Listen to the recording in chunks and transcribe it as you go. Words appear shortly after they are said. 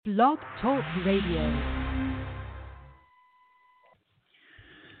Blog Talk Radio.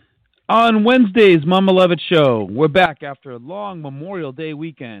 On Wednesdays, Mama Levitt Show, we're back after a long Memorial Day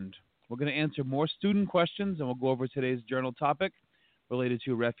weekend. We're going to answer more student questions, and we'll go over today's journal topic related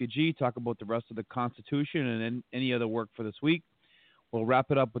to refugee, talk about the rest of the Constitution and any other work for this week. We'll wrap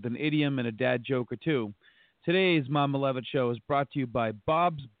it up with an idiom and a dad joke or two. Today's Mama Levitt Show is brought to you by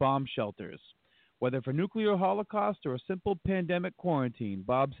Bob's Bomb Shelters. Whether for nuclear holocaust or a simple pandemic quarantine,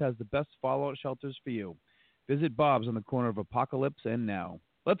 Bob's has the best fallout shelters for you. Visit Bob's on the corner of Apocalypse and Now.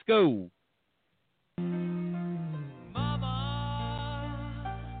 Let's go.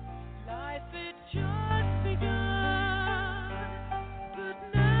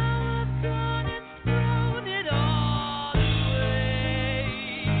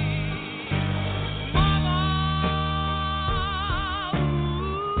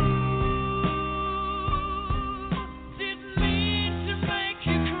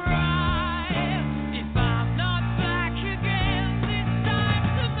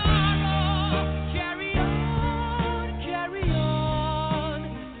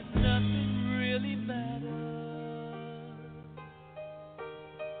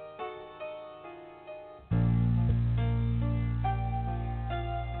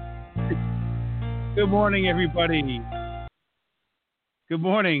 Good morning, everybody. Good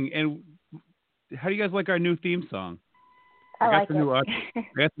morning. And how do you guys like our new theme song? I got the new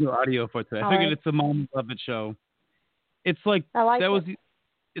audio for today. I figured it's the Mom Levitt Show. It's like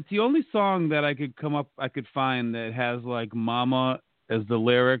it's the only song that I could find that has like "Mama" as the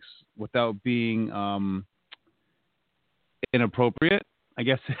lyrics without being inappropriate. I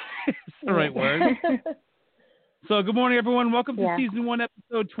guess it's the right word. So good morning, everyone. Welcome to Season 1,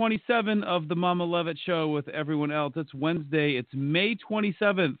 Episode 27 of the Mama Levitt Show with everyone else. It's Wednesday. It's May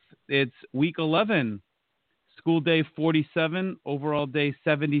 27th. It's Week 11. School Day 47. Overall Day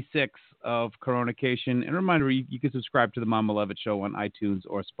 76 of Coronation. And a reminder, you can subscribe to the Mama Levitt Show on iTunes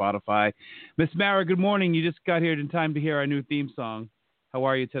or Spotify. Miss Mara, good morning. You just got here in time to hear our new theme song. How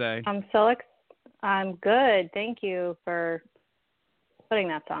are you today? I'm good. Thank you for putting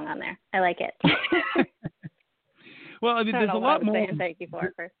that song on there. I like it. Well, I mean, there's a lot more. Thank you for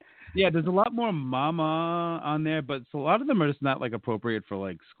it first. Yeah, there's a lot more mama on there, but a lot of them are just not like appropriate for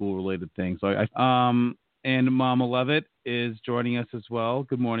like school-related things. So and Mama Levitt is joining us as well.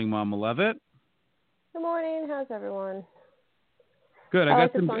 Good morning, Mama Levitt. Good morning. How's everyone? Good. I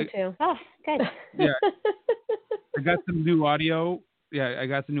got some song too. Oh, good. Yeah, I got some new audio. Yeah, I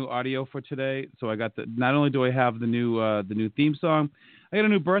got the new audio for today. So I got not only do I have the new theme song, I got a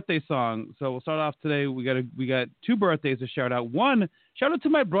new birthday song. So we'll start off today. We got two birthdays to shout out. One, shout out to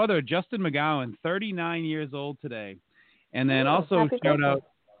my brother, Justin McGowan, 39 years old today. And then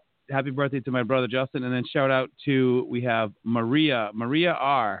happy birthday to my brother, Justin. And then shout out to, we have Maria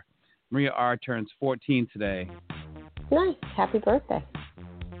R. Maria R turns 14 today. Nice. Happy birthday.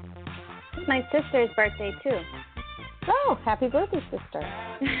 It's my sister's birthday, too. Oh, happy birthday, sister.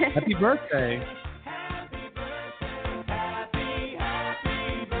 Happy birthday.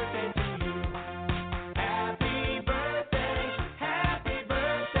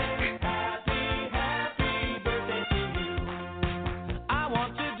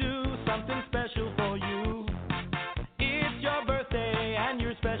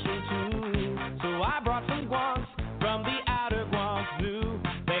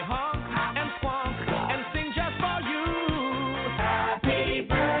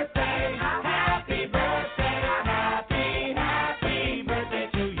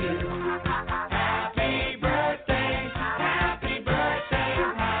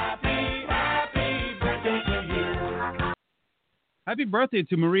 Happy birthday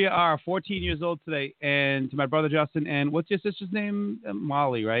to Maria R., 14 years old today, and to my brother Justin. And what's your sister's name?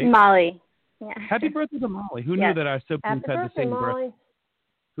 Molly, right? Molly. Yeah. Happy birthday to Molly. Who knew that our siblings had the same birthday?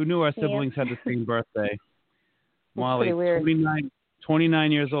 Who knew our siblings had the same birthday? Molly,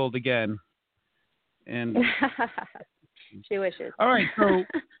 29 years old again. And she wishes. All right, so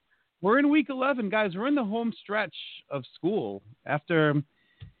we're in week 11, guys. We're in the home stretch of school. After,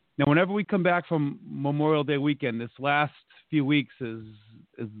 whenever we come back from Memorial Day weekend, this last few weeks is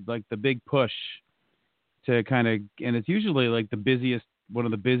like the big push to kind of, and it's usually like one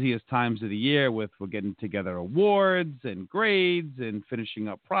of the busiest times of the year we're getting together awards and grades and finishing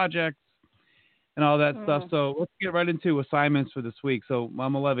up projects and all that stuff. So let's get right into assignments for this week. So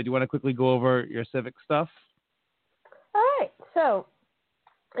Mama Levitt, do you want to quickly go over your civic stuff? All right. So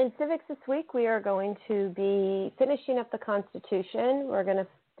in civics this week, we are going to be finishing up the Constitution. We're going to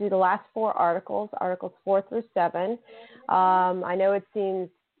do the last four articles 4 through 7. I know it seems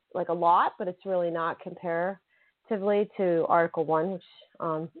like a lot, but it's really not compared substantively to Article 1, which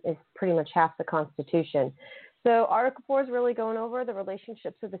is pretty much half the Constitution. So Article 4 is really going over the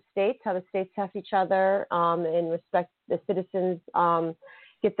relationships of the states, how the states have each other, and respect the citizens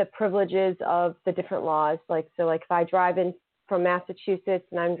get the privileges of the different laws. Like if I drive in from Massachusetts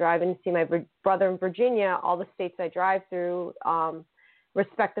and I'm driving to see my brother in Virginia, all the states I drive through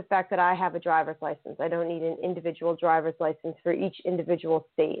respect the fact that I have a driver's license. I don't need an individual driver's license for each individual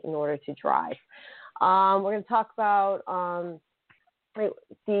state in order to drive. We're going to talk about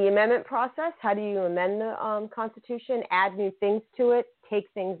the amendment process. How do you amend the Constitution, add new things to it, take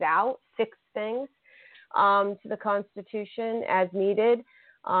things out, fix things to the Constitution as needed?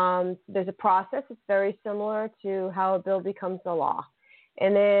 There's a process. It's very similar to how a bill becomes a law.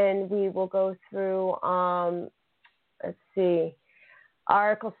 And then we will go through,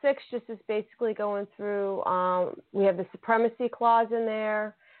 Article 6 just is basically going through, we have the supremacy clause in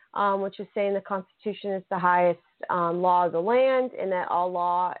there, which is saying the Constitution is the highest law of the land, and that all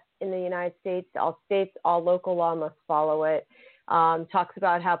law in the United States, all local law must follow it. Talks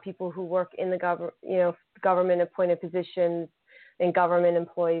about how people who work in the government appointed positions and government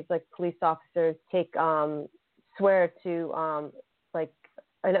employees like police officers swear to like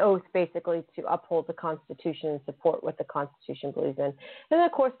an oath basically to uphold the Constitution and support what the Constitution believes in. And then,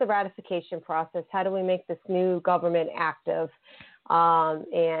 of course, the ratification process. How do we make this new government active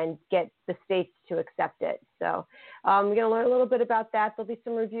and get the states to accept it? So we're going to learn a little bit about that. There'll be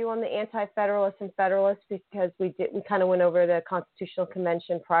some review on the Anti-Federalists and Federalists because we kind of went over the Constitutional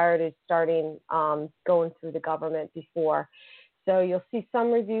Convention prior to starting going through the government before. So you'll see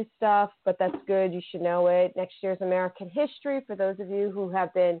some review stuff, but that's good. You should know it. Next year's American history. For those of you who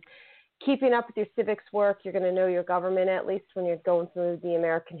have been keeping up with your civics work, you're going to know your government at least when you're going through the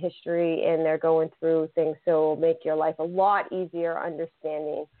American history and they're going through things. So it'll make your life a lot easier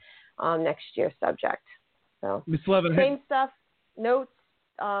understanding next year's subject. So Ms. Levitt, same stuff, notes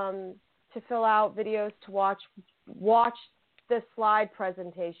to fill out, videos to watch. Watch the slide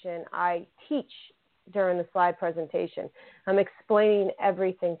presentation. I teach during the slide presentation. I'm explaining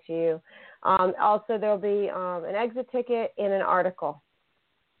everything to you. Also, there'll be an exit ticket and an article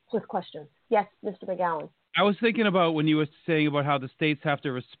with questions. Yes, Mr. McGowan. I was thinking about when you were saying about how the states have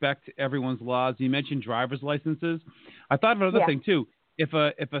to respect everyone's laws. You mentioned driver's licenses. I thought of another thing, too. If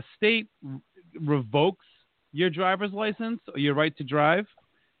a state revokes your driver's license or your right to drive,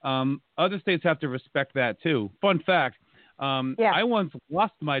 other states have to respect that, too. Fun fact. I once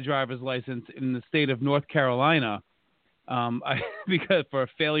lost my driver's license in the state of North Carolina because for a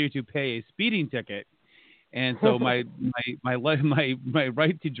failure to pay a speeding ticket, and so my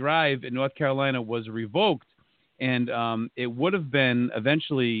right to drive in North Carolina was revoked, and it would have been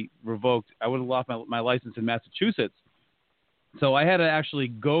eventually revoked. I would have lost my license in Massachusetts, so I had to actually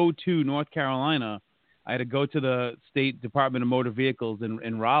go to North Carolina. I had to go to the State Department of Motor Vehicles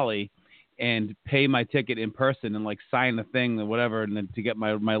in Raleigh and pay my ticket in person and like sign the thing or whatever, and then to get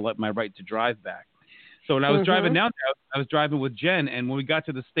my right to drive back. So when I was driving down there, I was driving with Jen, and when we got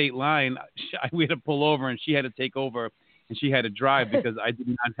to the state line, we had to pull over, and she had to take over, and she had to drive because I did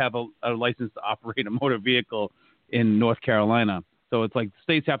not have a license to operate a motor vehicle in North Carolina. So it's like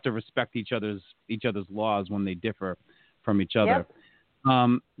states have to respect each other's laws when they differ from each other.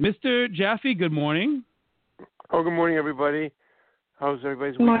 Yep. Mr. Jaffe, good morning. Oh, good morning, everybody. How's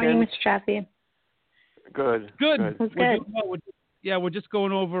everybody's Good weekend? morning, Mr. Jaffe. Good. It was good. We're just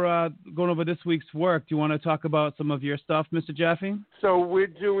going over this week's work. Do you want to talk about some of your stuff, Mr. Jaffe? So we're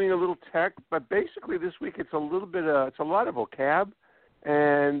doing a little tech, but basically this week it's a little bit. It's a lot of vocab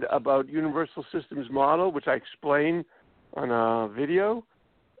and about Universal Systems Model, which I explain on a video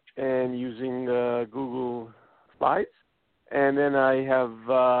and using Google Slides. And then I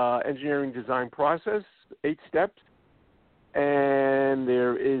have engineering design process, 8 steps. And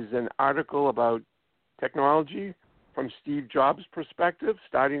there is an article about technology from Steve Jobs' perspective,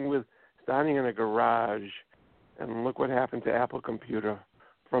 starting in a garage. And look what happened to Apple Computer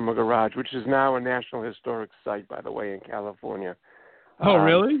from a garage, which is now a National Historic Site, by the way, in California. Oh,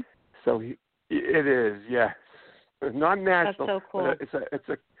 really? So it is, yes. Not national. That's so cool.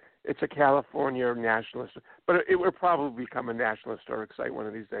 But it's a California national, but it will probably become a National Historic Site one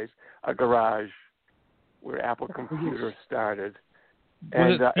of these days. A garage where Apple Computer started.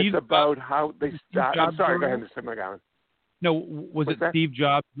 And it's about how they started. I'm sorry, go ahead, Mr. McGowan. No, was it Steve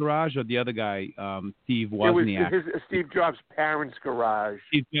Jobs' garage or the other guy, Steve Wozniak? It was Steve Jobs' parents' garage.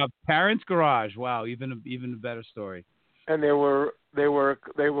 Steve Jobs' parents' garage. Wow, even a better story. And they were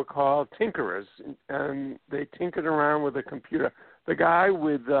called tinkerers, and they tinkered around with a computer. The guy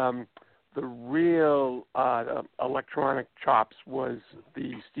with the real electronic chops was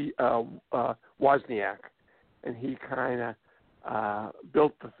the Wozniak, and he kind of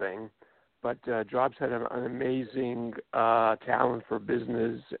built the thing. But Jobs had an amazing talent for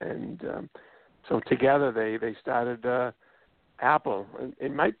business, and so together they started Apple.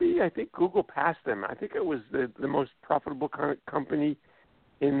 It might be, I think Google passed them. I think it was the most profitable company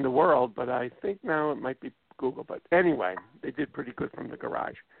in the world, but I think now it might be Google. But anyway, they did pretty good from the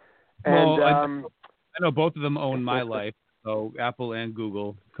garage. And well, I know both of them own my life, so Apple and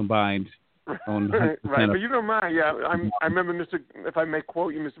Google combined own 100% right, but you don't mind. Yeah, I remember, if I may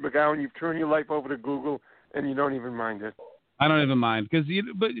quote you, Mr. McGowan, you've turned your life over to Google, and you don't even mind it. I don't even mind because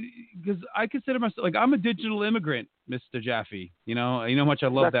I consider myself like I'm a digital immigrant, Mr. Jaffe. You know how much I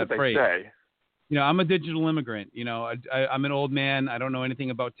love That's that what phrase. They say. You know, I'm a digital immigrant. You know, I'm an old man. I don't know anything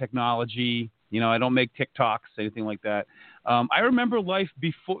about technology. You know, I don't make TikToks, anything like that. I remember life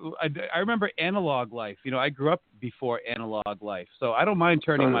before. I remember analog life. You know, I grew up before analog life, so I don't mind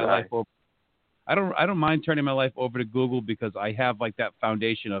turning my life over. I don't mind turning my life over to Google because I have like that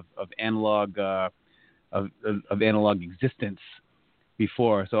foundation of analog of analog existence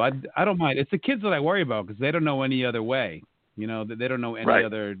before. So I don't mind. It's the kids that I worry about because they don't know any other way. You know, they don't know any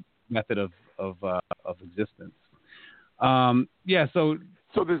other method of existence. Yeah. So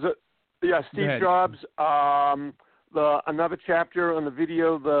there's Steve Jobs. Another chapter on the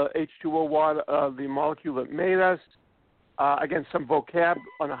video, the H2O water, the molecule that made us. Again, some vocab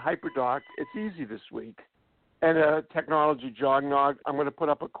on a hyperdoc. It's easy this week. And a technology jognog. I'm going to put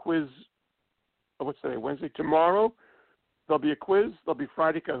up a quiz. What's today? Wednesday? Tomorrow, there'll be a quiz. There'll be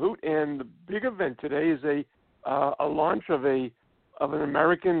Friday Kahoot. And the big event today is a launch of an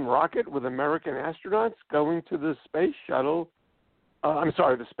American rocket with American astronauts going to the space shuttle.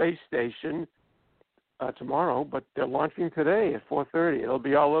 The space station tomorrow. But they're launching today at 4:30. It'll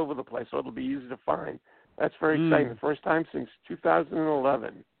be all over the place, so it'll be easy to find. That's very exciting. The first time since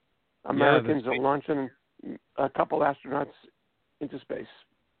 2011, Americans are launching a couple astronauts into space.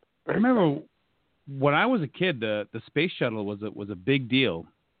 I remember when I was a kid, the space shuttle was a big deal.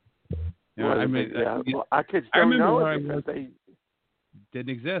 You know, well, our kids don't know it because they didn't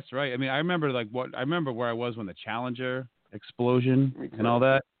exist, right? I mean, I remember where I was when the Challenger explosion and all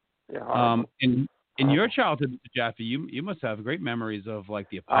that. Yeah. In your childhood, Mr. Jaffe, you must have great memories of like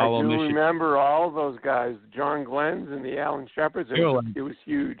the Apollo mission. I do remember all those guys, John Glenn's and the Alan Shepherds. It was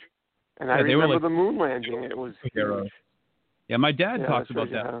huge. And I remember the moon landing. It was huge. Yeah, my dad talks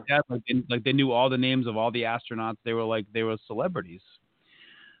about that. Yeah. Dad, they knew all the names of all the astronauts. They were celebrities.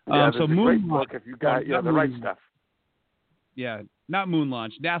 Yeah, so moon a great book if you got the right stuff. Yeah, not moon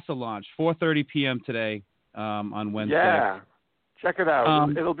launch, NASA launch, 4:30 p.m. today on Wednesday. Yeah, check it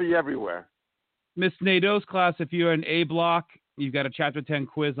out. It'll be everywhere. Miss Nadeau's class, if you're in A block, you've got a Chapter 10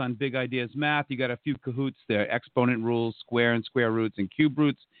 quiz on Big Ideas Math. You got a few Kahoots there, exponent rules, square and square roots, and cube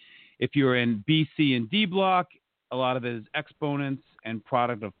roots. If you're in B, C, and D block, a lot of it is exponents and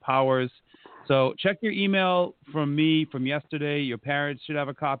product of powers. So check your email from me from yesterday. Your parents should have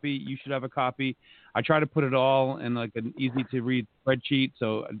a copy. You should have a copy. I try to put it all in like an easy-to-read spreadsheet,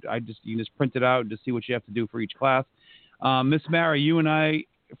 so you can just print it out and just see what you have to do for each class. Miss Mara, you and I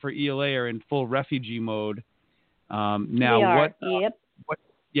for ELA are in full refugee mode. Now,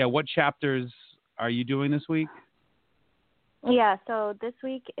 what chapters are you doing this week? Yeah, so this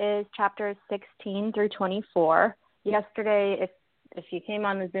week is chapters 16 through 24. Yesterday, if you came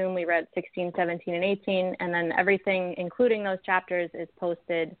on the Zoom, we read 16, 17, and 18, and then everything, including those chapters, is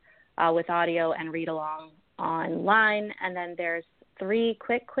posted with audio and read-along online. And then there's 3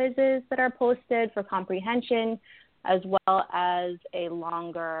 quick quizzes that are posted for comprehension, as well as a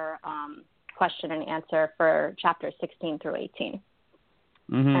longer question and answer for chapters 16 through 18.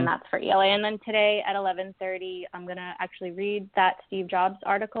 Mm-hmm. And that's for ELA. And then today at 11:30, I'm going to actually read that Steve Jobs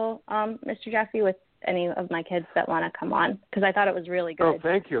article, Mr. Jaffe, with any of my kids that want to come on, because I thought it was really good. Oh,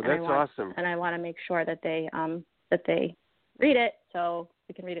 thank you. That's awesome. And I want to make sure that they read it so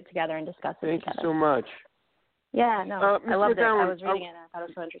we can read it together and discuss it together. Thank you so much. Yeah, no, I loved it. I was reading it and I thought it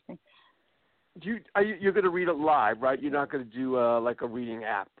was so interesting. You're going to read it live, right? You're not going to do like a reading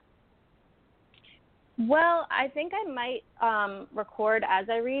app. Well, I think I might record as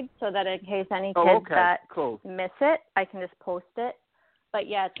I read so that in case any kids miss it, I can just post it. But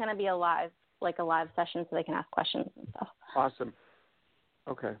yeah, it's going to be a live session so they can ask questions and stuff. Awesome.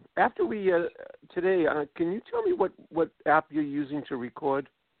 Okay. After we today, can you tell me what app you're using to record?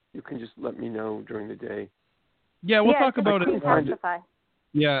 You can just let me know during the day. Yeah, we'll talk about it.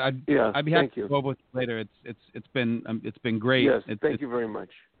 Yeah, I'd be happy to go over it later. It's been great. Yes, thank you very much.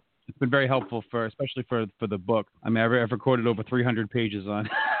 It's been very helpful especially for the book. I mean, I've recorded over 300 pages on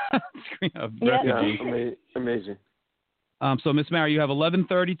screen of refugee. Yeah, amazing. So Miss Mary, you have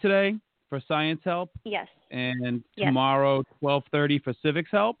 11:30 today for science help. Yes. and Yes. tomorrow 12:30 for civics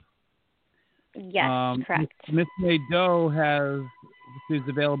help. Yes, correct. Miss May Doe is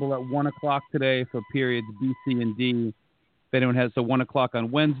available at 1 o'clock today for periods B, C, and D. If anyone has 1 o'clock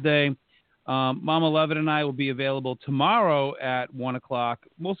on Wednesday. Mama Levitt and I will be available tomorrow at 1 o'clock,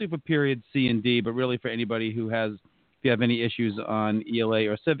 mostly for periods C and D, but really for anybody if you have any issues on ELA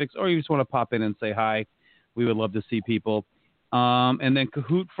or civics, or you just want to pop in and say hi. We would love to see people. And then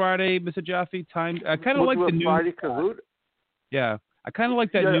Kahoot Friday, Mr. Jaffe, time. I kind of like the new Friday Kahoot. Yeah, I kind of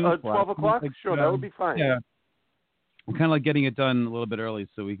like that noon 12 o'clock? Like, sure, that would be fine. Yeah. I'm kind of like getting it done a little bit early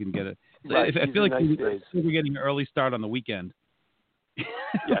so we can get it. Right, I feel like nice we're getting an early start on the weekend.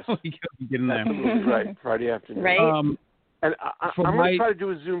 Yes. We can get in there. Absolutely right, Friday afternoon. Right. And I'm going to try to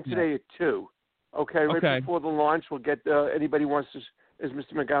do a Zoom today at 2. Okay, right before the launch. We'll get anybody wants to, as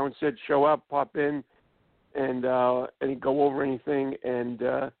Mr. McGowan said, show up, pop in, and go over anything. And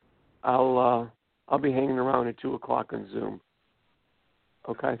I'll be hanging around at 2 o'clock on Zoom.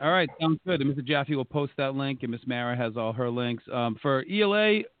 Okay. All right, sounds good. And Mr. Jaffe will post that link, and Miss Mara has all her links. For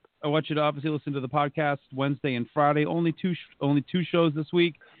ELA, I want you to obviously listen to the podcast Wednesday and Friday. Only two shows this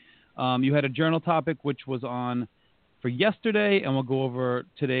week. You had a journal topic, which was on for yesterday, and we'll go over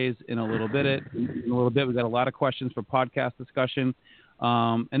today's in a little bit. We've got a lot of questions for podcast discussion.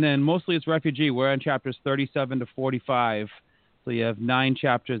 And then mostly it's refugee. We're on chapters 37 to 45. So you have 9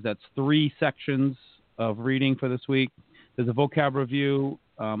 chapters. That's 3 sections of reading for this week. There's a vocab review.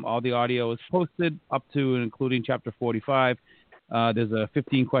 All the audio is posted up to and including chapter 45. There's a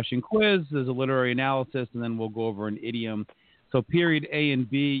 15-question quiz. There's a literary analysis, and then we'll go over an idiom. So period A and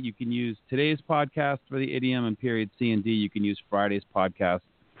B, you can use today's podcast for the idiom, and period C and D, you can use Friday's podcast,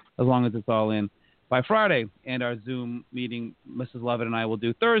 as long as it's all in by Friday. And our Zoom meeting, Mrs. Levitt and I will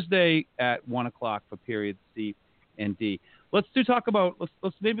do Thursday at 1 o'clock for periods C and D.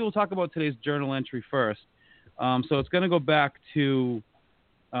 Maybe we'll talk about today's journal entry first. So it's going to go back to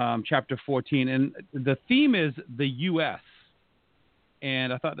chapter 14, and the theme is the U.S.,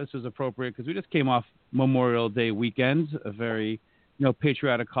 and I thought this was appropriate because we just came off Memorial Day weekend, a very,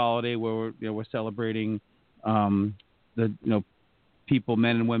 patriotic holiday where we're celebrating the people,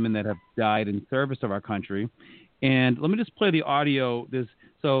 men and women that have died in service of our country. And let me just play the audio.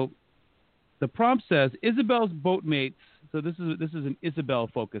 So the prompt says Isabel's boatmates. So this is an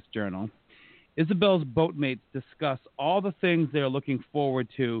Isabel-focused journal. Isabel's boatmates discuss all the things they're looking forward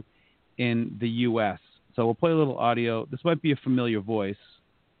to in the U.S. So we'll play a little audio. This might be a familiar voice.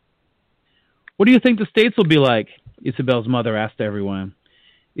 What do you think the States will be like? Isabel's mother asked everyone.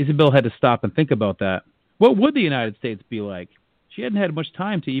 Isabel had to stop and think about that. What would the United States be like? She hadn't had much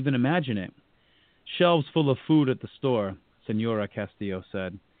time to even imagine it. Shelves full of food at the store, Senora Castillo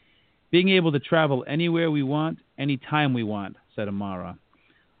said. Being able to travel anywhere we want, anytime we want, said Amara.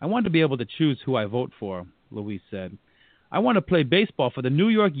 I want to be able to choose who I vote for, Louise said. I want to play baseball for the New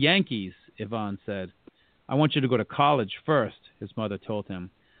York Yankees, Yvonne said. I want you to go to college first, his mother told him.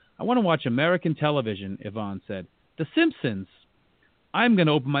 I want to watch American television, Yvonne said. The Simpsons. I'm going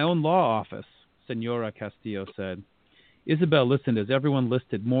to open my own law office, Senora Castillo said. Isabel listened as everyone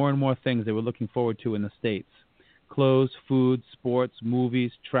listed more and more things they were looking forward to in the States. Clothes, food, sports,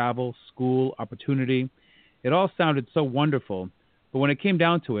 movies, travel, school, opportunity. It all sounded so wonderful, but when it came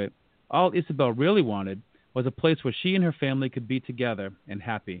down to it, all Isabel really wanted was a place where she and her family could be together and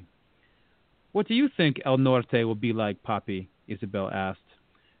happy. What do you think El Norte will be like, Papi? Isabel asked.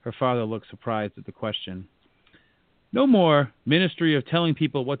 Her father looked surprised at the question. No more ministry of telling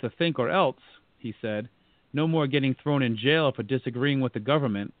people what to think or else, he said. No more getting thrown in jail for disagreeing with the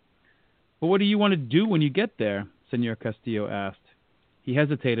government. But what do you want to do when you get there? Senor Castillo asked. He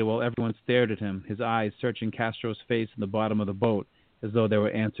hesitated while everyone stared at him, his eyes searching Castro's face in the bottom of the boat, as though there were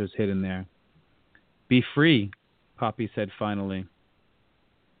answers hidden there. Be free, Papi said finally.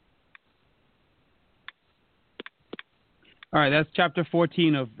 All right, that's chapter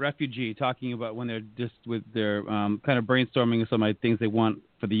 14 of Refugee, talking about when they're just with their kind of brainstorming some of the things they want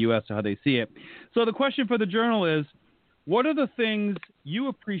for the U.S. or how they see it. So the question for the journal is, what are the things you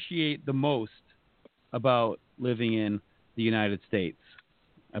appreciate the most about living in the United States,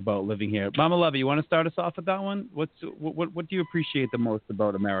 about living here? Mama Levy, you want to start us off with that one? What do you appreciate the most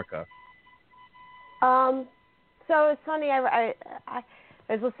about America? So it's funny, I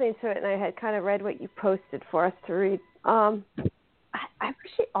was listening to it and I had kind of read what you posted for us to read. I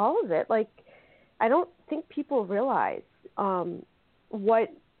appreciate all of it. Like, I don't think people realize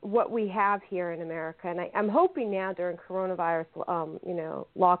what we have here in America, and I'm hoping now during coronavirus,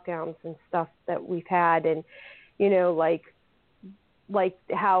 lockdowns and stuff that we've had, and like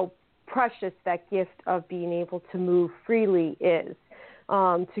how precious that gift of being able to move freely is.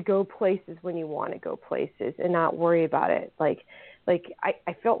 to go places when you want to go places and not worry about it. Like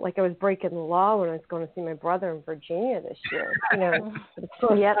I felt like I was breaking the law when I was going to see my brother in Virginia this year. For the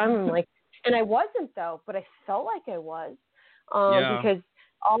first time, I'm like, and I wasn't though, but I felt like I was because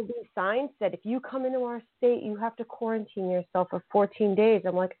all these signs said if you come into our state, you have to quarantine yourself for 14 days.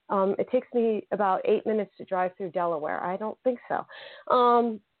 I'm like, it takes me about 8 minutes to drive through Delaware. I don't think so.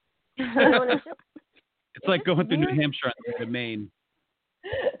 It's like going through New Hampshire and to Maine.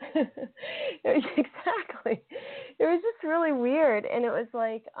 Exactly. It was just really weird, and it was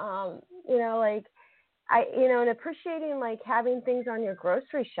like, and appreciating like having things on your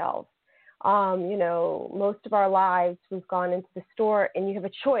grocery shelves. Most of our lives we've gone into the store and you have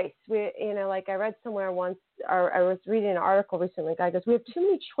a choice. Like I read somewhere once, or I was reading an article recently. A guy goes, "We have too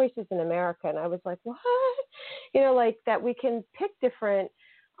many choices in America," and I was like, "What?" Like that we can pick different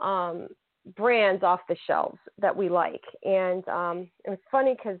brands off the shelves that we like. And it was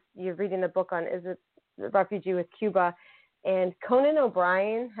funny because you're reading the book on Is It the Refugee with Cuba, and Conan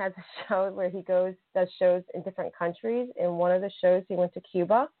O'Brien has a show where he does shows in different countries. In one of the shows, he went to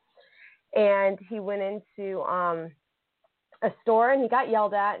Cuba, and he went into a store, and he got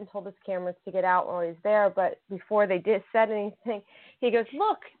yelled at and told his cameras to get out while he was there. But before they said anything, he goes,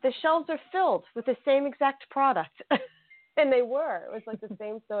 "Look, the shelves are filled with the same exact product." And they were. It was like the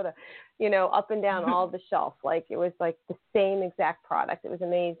same soda, up and down all the shelf. Like it was like the same exact product. It was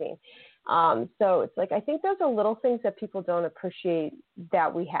amazing. So it's like I think those are little things that people don't appreciate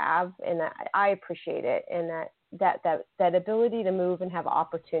that we have, and that I appreciate it, and that ability to move and have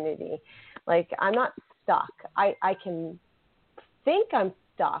opportunity. Like I'm not stuck. I can think I'm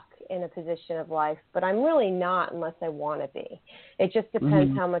stuck in a position of life, but I'm really not unless I want to be. It just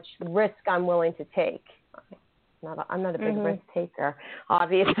depends how much risk I'm willing to take. I'm not a big risk taker,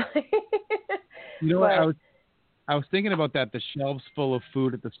 obviously. What? I was thinking about that, the shelves full of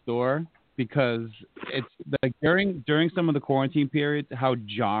food at the store, because it's like during some of the quarantine periods, how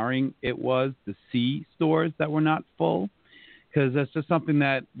jarring it was to see stores that were not full, because that's just something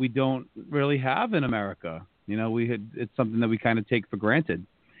that we don't really have in America. It's something that we kind of take for granted.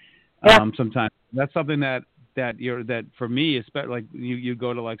 Sometimes that's something that for me, especially like you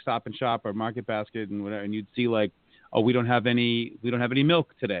go to like Stop and Shop or Market Basket and whatever, and you'd see like, oh, we don't have any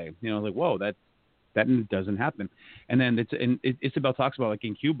milk today. Like, whoa, that doesn't happen. And then Isabel talks about like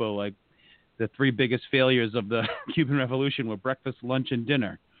in Cuba, like the three biggest failures of the Cuban Revolution were breakfast, lunch, and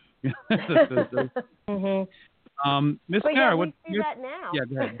dinner. Miss Mara, we see that now. Yeah,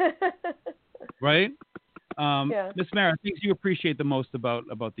 go ahead. Right? Miss Mara, things you appreciate the most about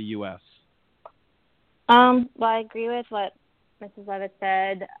the U.S. Well, I agree with what Mrs. Levitt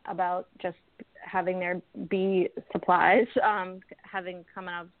said about just having there be supplies, having come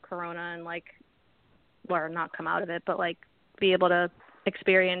out of Corona and not come out of it, but like be able to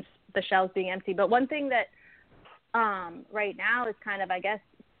experience the shelves being empty. But one thing that right now is kind of, I guess,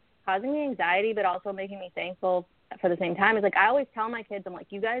 causing me anxiety, but also making me thankful for the same time is like I always tell my kids, I'm like,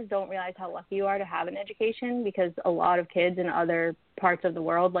 you guys don't realize how lucky you are to have an education, because a lot of kids in other parts of the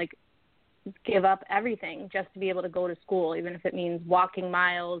world like give up everything just to be able to go to school, even if it means walking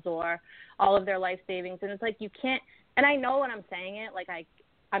miles or all of their life savings. And it's like you can't, and I know when I'm saying it, like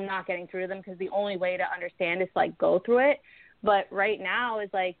I'm not getting through to them, because the only way to understand is to like go through it. But right now is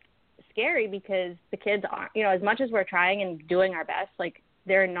like scary because the kids aren't, as much as we're trying and doing our best, like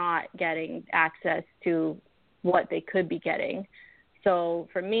they're not getting access to what they could be getting. So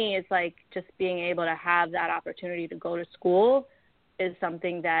for me, it's like just being able to have that opportunity to go to school is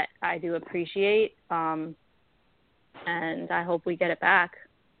something that I do appreciate, and I hope we get it back.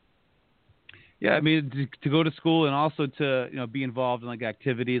 Yeah, I mean, to go to school and also to be involved in like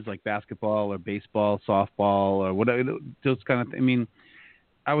activities like basketball or baseball, softball, or whatever, those kind of. I mean,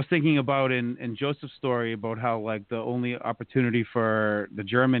 I was thinking about in Joseph's story about how like the only opportunity for the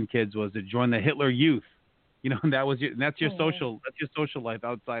German kids was to join the Hitler Youth, and that's your social life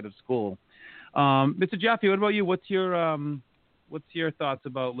outside of school. Mr. Jaffe, what about you? What's your thoughts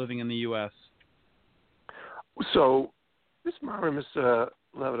about living in the U.S.? So, Miss Mara, Miss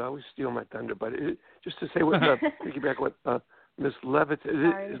Levitt, I always steal my thunder, but just to say what piggyback what Miss Levitt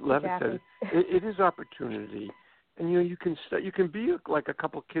said, it is opportunity, and you can be like a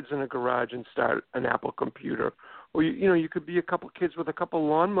couple kids in a garage and start an Apple computer, or you could be a couple kids with a couple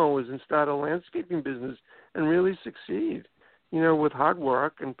lawnmowers and start a landscaping business and really succeed, with hard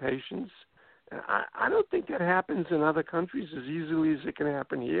work and patience. I don't think that happens in other countries as easily as it can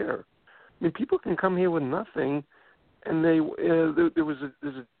happen here. I mean, people can come here with nothing, and there was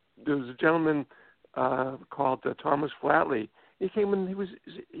a gentleman called Thomas Flatley. He came and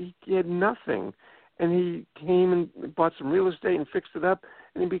he had nothing, and he came and bought some real estate and fixed it up,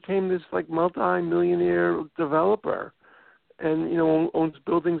 and he became this like multi-millionaire developer, and owns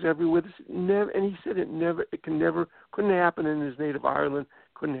buildings everywhere. And he said couldn't happen in his native Ireland,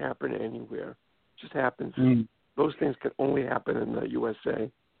 couldn't happen anywhere. It just happens. Those things can only happen in the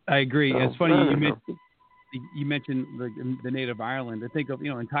USA. I agree. So, it's funny you mentioned the native Ireland. I think of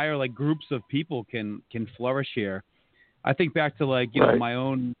entire like groups of people can flourish here. I think back to like right. my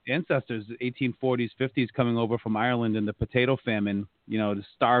own ancestors, 1840s, 50s, coming over from Ireland in the potato famine. The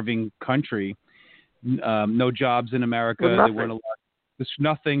starving country, no jobs in America. They weren't allowed.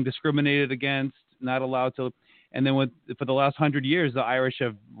 Nothing, discriminated against, not allowed to. And then for the last 100 years, the Irish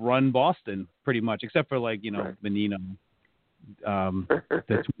have run Boston pretty much, except for like right. Menino.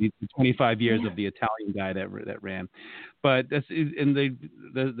 The 25 years of the Italian guy that ran, but that's in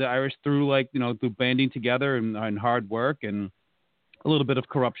the Irish through through banding together and hard work and a little bit of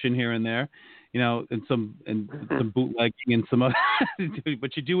corruption here and there, and some bootlegging and some other,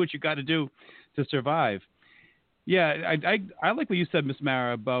 but you do what you got to do to survive. Yeah, I like what you said, Miss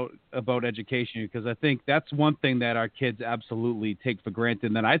Mara, about education, because I think that's one thing that our kids absolutely take for granted,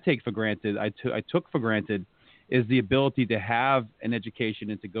 and that I take for granted. I took for granted. Is the ability to have an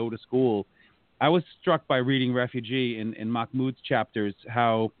education and to go to school. I was struck by reading Refugee in Mahmoud's chapters,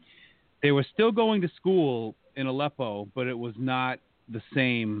 how they were still going to school in Aleppo, but it was not the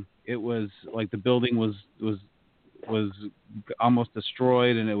same. It was like the building was almost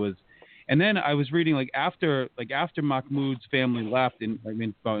destroyed, and then I was reading after Mahmoud's family left in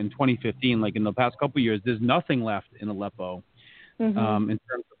 2015, like in the past couple of years, there's nothing left in Aleppo. In terms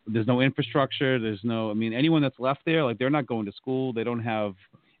of, there's no infrastructure. There's no. Anyone that's left there, they're not going to school. They don't have,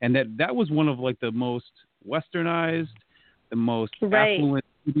 and that was one of the most westernized, the most affluent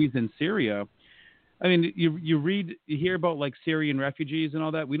cities in Syria. You hear about Syrian refugees and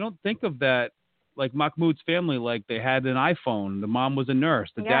all that. We don't think of that Mahmoud's family. They had an iPhone. The mom was a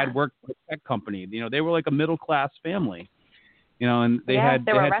nurse. The dad worked for a tech company. They were a middle class family. And there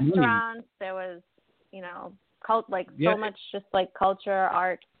were restaurants. Money. There was so much just culture,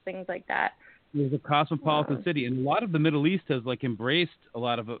 art, things like that. It was a cosmopolitan city, and a lot of the Middle East has embraced a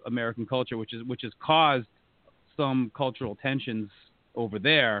lot of American culture, which has caused some cultural tensions over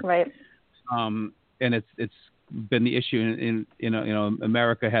there. Right. And it's been the issue in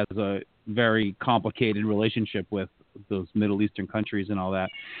America has a very complicated relationship with those Middle Eastern countries and all that.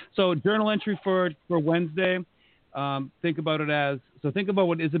 So journal entry for Wednesday. Think about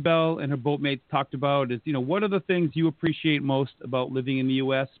what Isabel and her boatmates talked about is, what are the things you appreciate most about living in the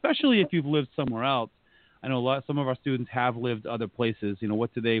U.S., especially if you've lived somewhere else. I know some of our students have lived other places.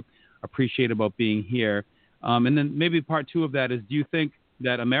 What do they appreciate about being here? And then maybe part two of that is, do you think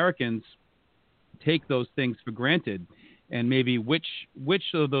that Americans take those things for granted? And maybe which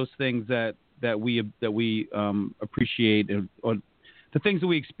of those things that we appreciate, or the things that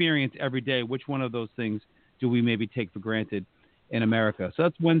we experience every day, which one of those things do we maybe take for granted in America? So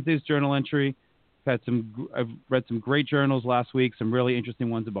that's Wednesday's journal entry. I've read some great journals last week, some really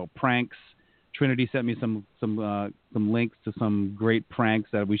interesting ones about pranks. Trinity sent me some links to some great pranks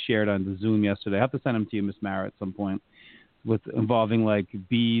that we shared on the Zoom yesterday. I have to send them to you, Miss Mara, at some point, involving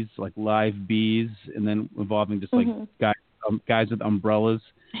bees, live bees, and then involving just guys with umbrellas.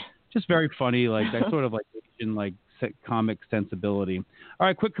 Just very funny, that sort of Asian comic sensibility. All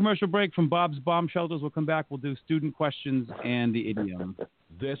right, quick commercial break from Bob's Bomb Shelters. We'll come back. We'll do student questions and the idiom.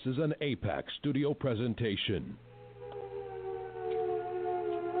 This is an APAC studio presentation.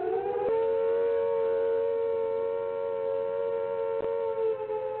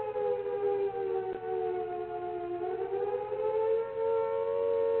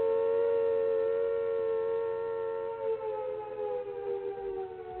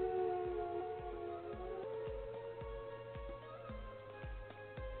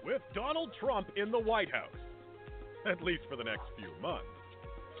 With Donald Trump in the White House, at least for the next few months,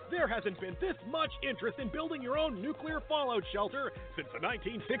 there hasn't been this much interest in building your own nuclear fallout shelter since the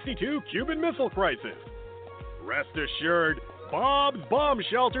 1962 Cuban Missile Crisis. Rest assured, Bob's Bomb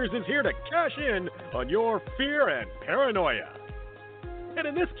Shelters is here to cash in on your fear and paranoia. And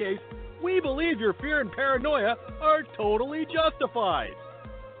in this case, we believe your fear and paranoia are totally justified.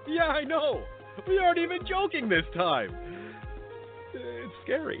 Yeah, I know. We aren't even joking this time. It's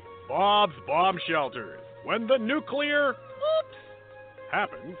scary. Bob's Bomb Shelters. When the nuclear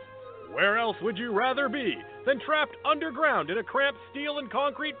happens, where else would you rather be than trapped underground in a cramped steel and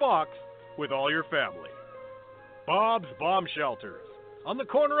concrete box with all your family? Bob's Bomb Shelters, on the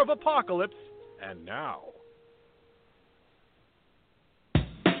corner of Apocalypse and Now.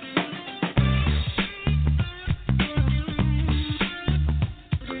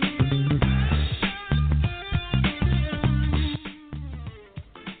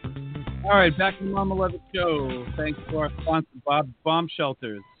 All right, back to the Mama Levitt Show. Thanks to our sponsor, Bomb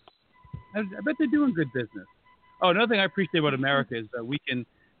Shelters. I bet they're doing good business. Oh, another thing I appreciate about America is that we can.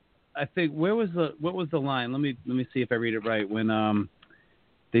 I think what was the line? Let me see if I read it right. When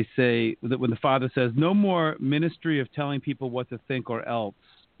they say that when the father says, "No more ministry of telling people what to think or else.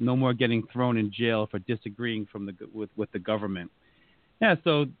 No more getting thrown in jail for disagreeing with the government." Yeah,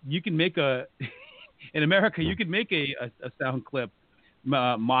 so you can make in America you can make a sound clip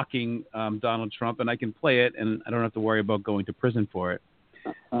mocking Donald Trump, and I can play it, and I don't have to worry about going to prison for it.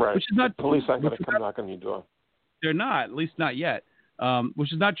 Right. Which is not the police aren't going to come knock on your door. They're not, at least not yet.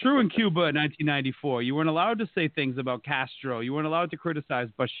 Which is not true in Cuba in 1994. You weren't allowed to say things about Castro. You weren't allowed to criticize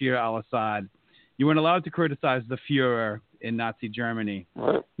Bashir al-Assad. You weren't allowed to criticize the Führer in Nazi Germany.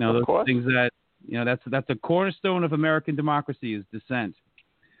 Right. Now, those course. things that that's a cornerstone of American democracy is dissent.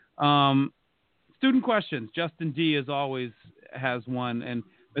 Student questions. Justin D, as always, has one, and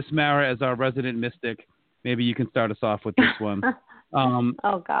Miss Mara, as our resident mystic, maybe you can start us off with this one.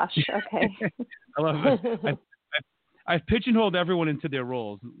 Oh gosh. Okay. I love it. I've pigeonholed everyone into their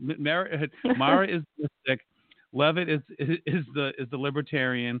roles. Mara is the mystic, Levitt is the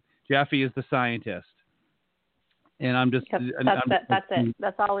libertarian, Jaffe is the scientist, and I'm just that's it.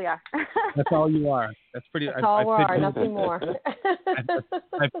 That's all we are. That's all you are. That's pretty. That's all we are. Nothing more.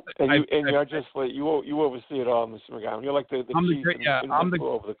 And you're just like you oversee it all, Mr. McGowan. You're like the I'm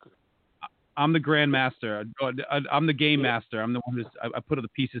the grandmaster. I'm the game master. I'm the one I put all the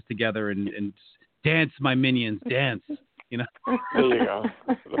pieces together and dance, my minions, dance. You know. There you go.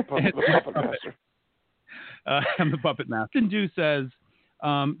 The puppet master. I'm the puppet master. Hindu says,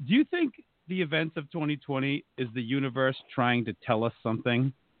 do you think the events of 2020 is the universe trying to tell us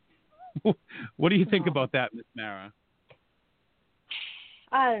something? What do you think about that, Miss Mara?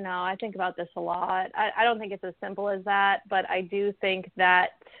 I don't know. I think about this a lot. I don't think it's as simple as that, but I do think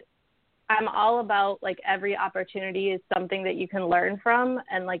that I'm all about, like, every opportunity is something that you can learn from,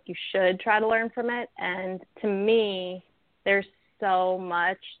 and, like, you should try to learn from it. And to me, there's so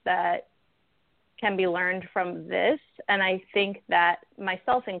much that can be learned from this. And I think that,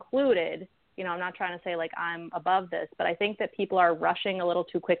 myself included, I'm not trying to say, like, I'm above this, but I think that people are rushing a little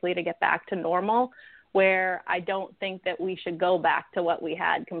too quickly to get back to normal, where I don't think that we should go back to what we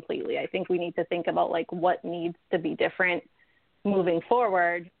had completely. I think we need to think about, like, what needs to be different moving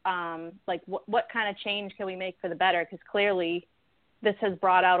forward. Like, what kind of change can we make for the better? Because clearly this has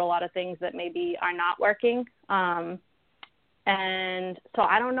brought out a lot of things that maybe are not working. And so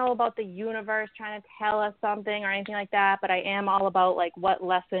I don't know about the universe trying to tell us something or anything like that, but I am all about, like, what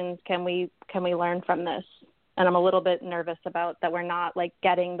lessons can we learn from this? And I'm a little bit nervous about that we're not, like,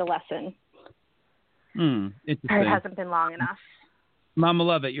 getting the lesson. Interesting. It hasn't been long enough. Mama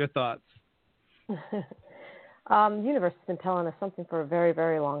Levitt, your thoughts? The universe has been telling us something for a very,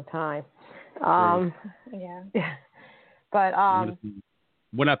 very long time. Yeah. But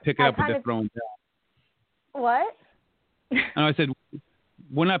we're not picking up what they're throwing down. What? And I said,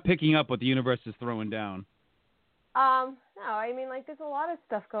 we're not picking up what the universe is throwing down. No, I mean, like, there's a lot of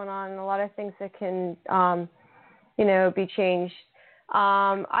stuff going on and a lot of things that can, be changed.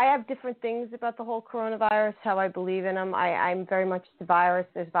 I have different things about the whole coronavirus, how I believe in them. I'm very much the virus.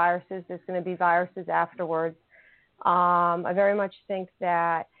 There's viruses. There's going to be viruses afterwards. I very much think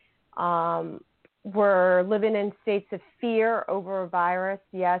that we're living in states of fear over a virus.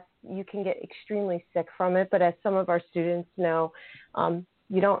 Yes, you can get extremely sick from it, but as some of our students know,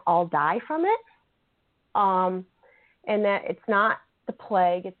 you don't all die from it. And that it's not the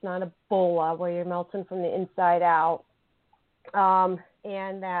plague. It's not Ebola where you're melting from the inside out.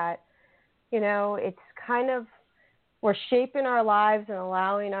 And that, it's kind of, we're shaping our lives and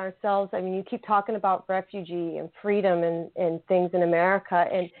allowing ourselves. I mean, you keep talking about refugee and freedom and things in America,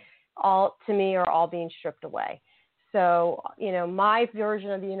 and all, to me, are all being stripped away. So, my version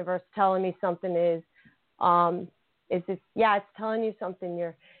of the universe telling me something is this, yeah, it's telling you something.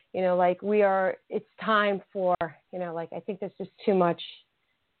 You're, it's time for, I think there's just too much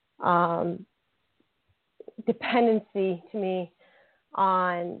dependency to me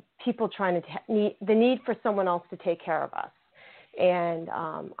on people trying to the need for someone else to take care of us. And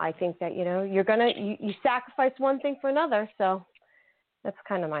I think that, you're going to, you sacrifice one thing for another. So that's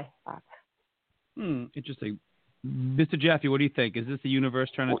kind of my thoughts. Interesting. Mr. Jaffe, what do you think? Is this the universe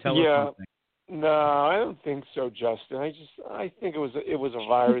trying to tell us something? No, I don't think so, Justin. I think it was a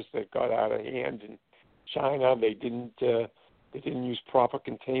virus that got out of hand in China. They didn't use proper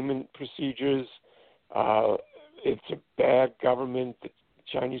containment procedures. It's a bad government. The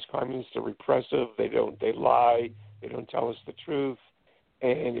Chinese communists are repressive. They lie. They don't tell us the truth,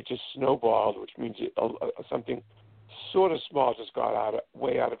 and it just snowballed, which means something sort of small, just got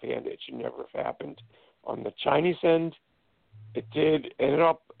way out of hand. It should never have happened. On the Chinese end, it did.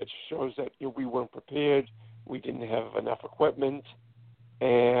 It shows that we weren't prepared. We didn't have enough equipment,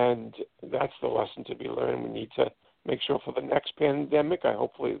 and that's the lesson to be learned. We need to make sure for the next pandemic,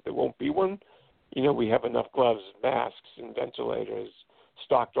 hopefully there won't be one, we have enough gloves, masks, and ventilators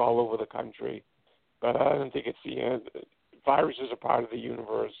stocked all over the country. But I don't think it's the end. Viruses are part of the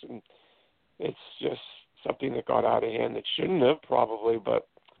universe, and it's just something that got out of hand that shouldn't have, probably, but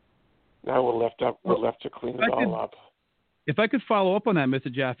now we're left to clean it all up. If I could follow up on that,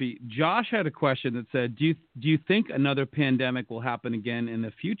 Mr. Jaffe, Josh had a question that said, "Do you think another pandemic will happen again in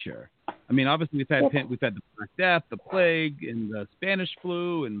the future?" I mean, obviously we've had the Black Death, the plague, and the Spanish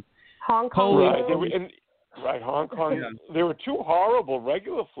flu, and Hong Kong. Right, Hong Kong. Yeah. There were two horrible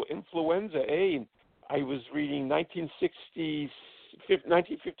regular influenza A. I was reading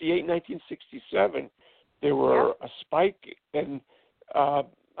 1958, 1967. There were a spike, and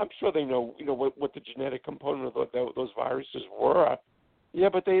I'm sure they know, what the genetic component of those viruses were. Yeah,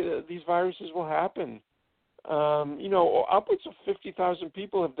 but these viruses will happen. Upwards of 50,000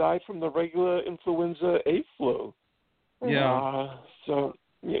 people have died from the regular influenza A flu. Yeah. So,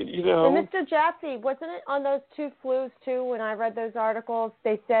 And Mr. Jaffe, wasn't it on those two flus too? When I read those articles,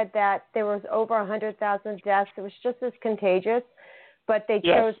 they said that there was over 100,000 deaths. It was just as contagious, but they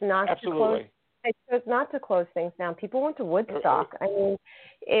chose not to close. They chose not to close things down. People went to Woodstock. I mean,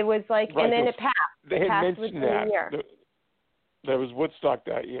 it was like, and then it passed. They had passed mentioned that. There was Woodstock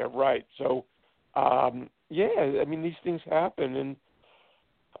that year, right? So, I mean, these things happen, and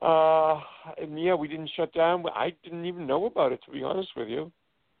we didn't shut down. I didn't even know about it, to be honest with you.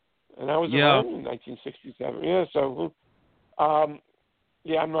 And I was around in 1967. Yeah, so, I'm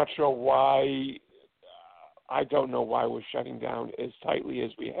not sure why. I don't know why we're shutting down as tightly as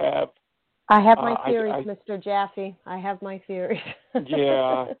we have. I have my theories, Mr. Jaffe. I have my theories.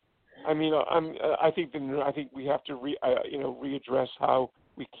 Yeah, I mean, I think we have to readdress how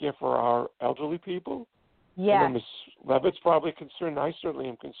we care for our elderly people. Yeah. Ms. Levitt's probably concerned. I certainly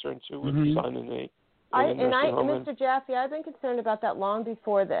am concerned too with the son in Mr. Jaffe, I've been concerned about that long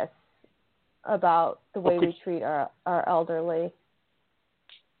before this, about the way we treat our elderly.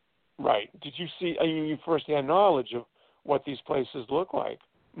 Right. Did you see? I mean, you firsthand knowledge of what these places look like.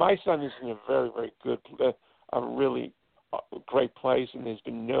 My son is in a very, very good, a really great place, and there's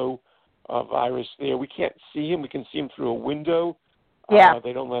been no virus there. We can't see him. We can see him through a window. Yeah.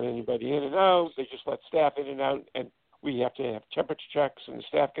 They don't let anybody in and out. They just let staff in and out, and we have to have temperature checks, and the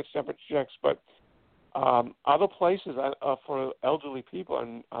staff gets temperature checks. But other places for elderly people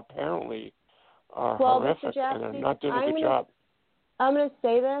and apparently are horrific, and are not doing a good job. I'm going to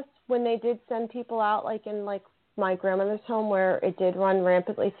say this. When they did send people out, like in my grandmother's home where it did run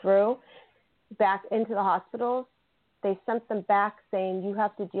rampantly through, back into the hospitals, they sent them back saying, you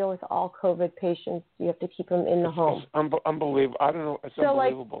have to deal with all COVID patients. You have to keep them in the home. It's unbelievable. I don't know. It's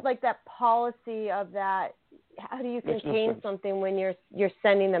unbelievable. Like that policy of that, how do you contain something when you're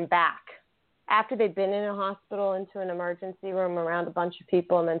sending them back? After they've been in a hospital into an emergency room around a bunch of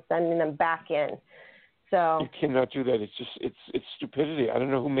people and then sending them back in. So you cannot do that. It's just, it's stupidity. I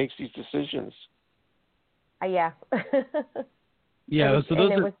don't know who makes these decisions. Yeah. Yeah,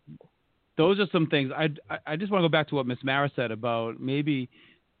 so those are some things. I just want to go back to what Miss Mara said about maybe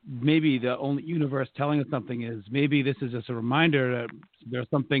the only universe telling us something is maybe this is just a reminder that there are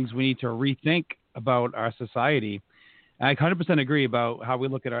some things we need to rethink about our society. And I 100% agree about how we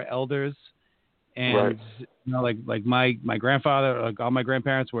look at our elders. And like my grandfather, like all my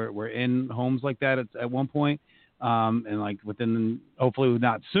grandparents were in homes like that at one point. And like within, hopefully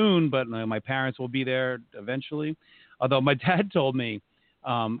not soon, but my parents will be there eventually. Although my dad told me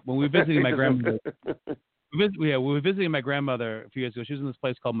when we were visiting my grandmother, we were visiting my grandmother a few years ago. She was in this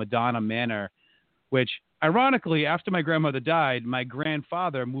place called Madonna Manor, which ironically, after my grandmother died, my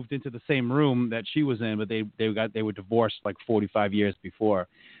grandfather moved into the same room that she was in, but they were divorced like 45 years before.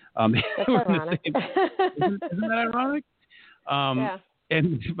 That's ironic. Isn't that ironic? Yeah.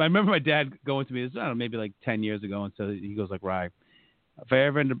 And I remember my dad going to me, I don't know, maybe like 10 years ago, and so he goes like, "Rye, if I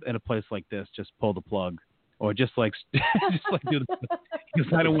ever end up in a place like this, just pull the plug, or just like do the."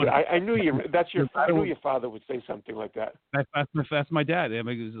 Because I don't want. I knew you. I knew your father would say something like that. That's my dad. I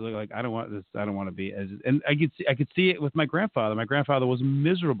mean, like, I don't want this. I don't want to be. And I could see it with my grandfather. My grandfather was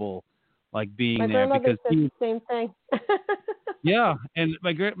miserable, like being there because said the same thing. Yeah, and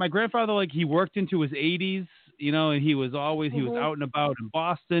my grandfather, like, he worked into his 80s, and he was always he was out and about in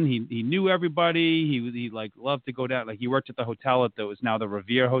Boston. He knew everybody. He like loved to go down. Like, he worked at the hotel that was now the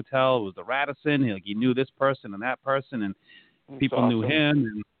Revere Hotel. It was the Radisson. He knew this person and that person, and people knew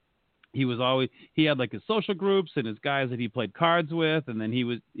him. he had like his social groups and his guys that he played cards with, and then he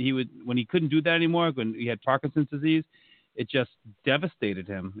would when he couldn't do that anymore, when he had Parkinson's disease, it just devastated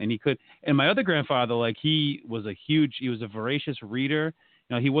him. And my other grandfather, like he was a voracious reader.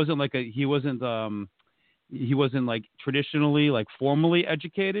 He wasn't like traditionally like formally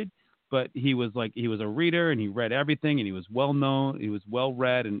educated, but he was a reader, and he read everything, and he was well known, he was well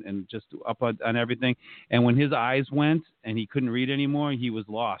read, and just up on everything. And when his eyes went and he couldn't read anymore, he was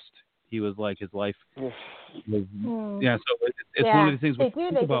lost. He was like his life was, yeah. So it's one of the things we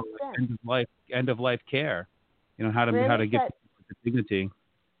think about, like, end of life care. How to give people dignity.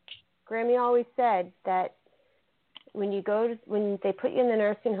 Grammy always said that when they put you in the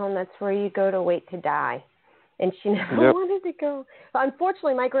nursing home, that's where you go to wait to die. And she never wanted to go. But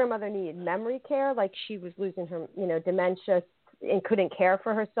unfortunately, my grandmother needed memory care. Like, she was losing her, dementia, and couldn't care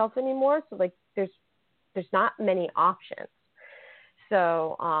for herself anymore. So like, there's not many options.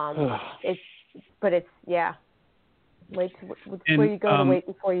 So it's wait where you go to wait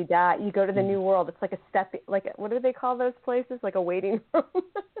before you die. You go to the new world. It's like a step. Like, what do they call those places? Like a waiting room.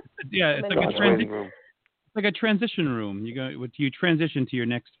 Yeah, it's like a transition room. It's like a transition room. You transition to your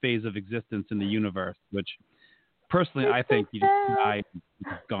next phase of existence in the universe, which personally I think you just die,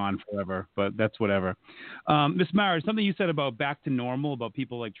 gone forever. But that's whatever. Miss Mara, something you said about back to normal, about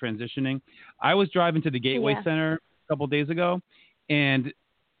people like transitioning. I was driving to the Gateway Center a couple of days ago, and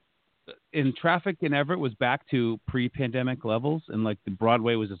in traffic in Everett was back to pre-pandemic levels, and like the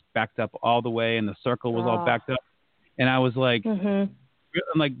Broadway was just backed up all the way, and the Circle was all backed up, and I was like, I'm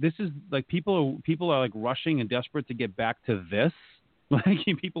like, this is like people are like rushing and desperate to get back to this. Like,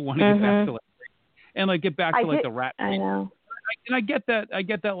 people want to get back to get back to the rat race. I know. And I get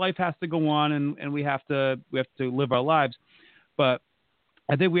that life has to go on, and we have to live our lives, but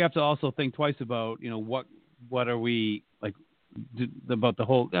I think we have to also think twice about what are we like about the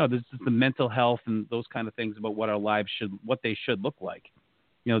whole this is the mental health and those kind of things, about what our lives what they should look like.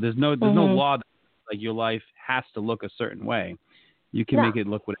 There's no law that like your life has to look a certain way. You can make it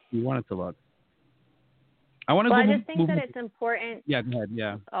look what you want it to look. I just think that it's important. Yeah, go ahead.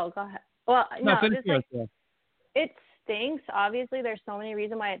 Yeah. Oh, go ahead. Well, it stinks. Obviously, there's so many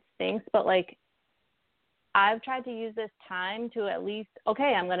reasons why it stinks, but like, I've tried to use this time to at least,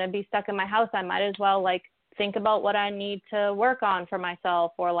 okay, I'm going to be stuck in my house. I might as well like think about what I need to work on for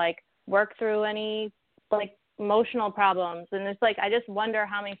myself, or like work through any like emotional problems. And it's like, I just wonder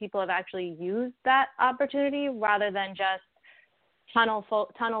how many people have actually used that opportunity rather than just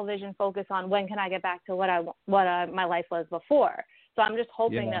tunnel vision focus on when can I get back to what my life was before. So I'm just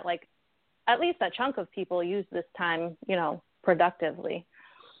hoping that like at least a chunk of people use this time, productively.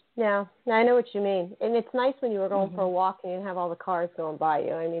 Yeah, I know what you mean. And it's nice when you were going for a walk and you didn't have all the cars going by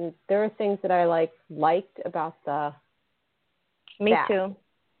you. I mean, there are things that I liked about the Me too.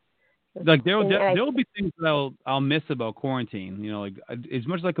 Like there will be things that I'll miss about quarantine. Like as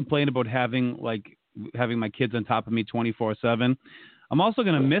much as I complain about having my kids on top of me 24/7, I'm also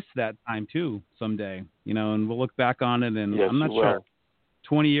going to miss that time too someday. And we'll look back on it, and I'm not sure.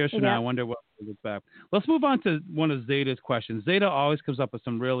 20 years from now, I wonder what we'll look back. Let's move on to one of Zeta's questions. Zeta always comes up with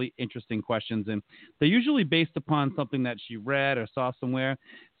some really interesting questions, and they're usually based upon something that she read or saw somewhere.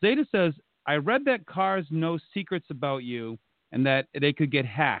 Zeta says, I read that cars know secrets about you and that they could get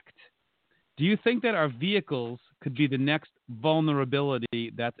hacked. Do you think that our vehicles could be the next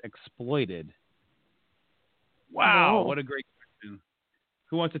vulnerability that's exploited? Wow, what a great question.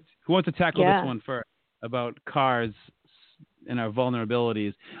 Who wants to tackle this one first about cars and our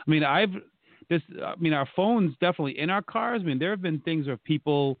vulnerabilities? I mean, our phones definitely in our cars. I mean, there have been things of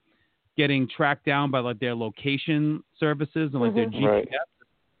people getting tracked down by like their location services and like their GPS, right.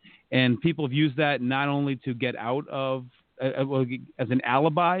 And people have used that not only to get out of as an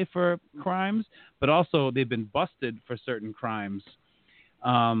alibi for crimes, but also they've been busted for certain crimes,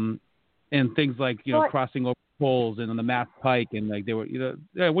 and things like crossing over poles and on the Mass Pike, and like they were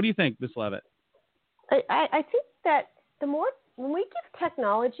what do you think, Miss Levitt? I think that when we give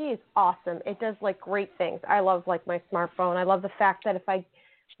technology is awesome. It does like great things. I love like my smartphone. I love the fact that if I,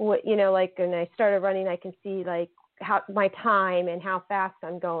 like when I started running, I can see like how my time and how fast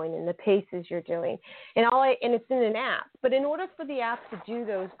I'm going and the paces you're doing, and it's in an app. But in order for the app to do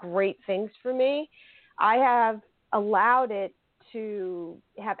those great things for me, I have allowed it to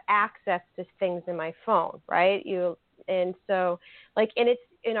have access to things in my phone, right?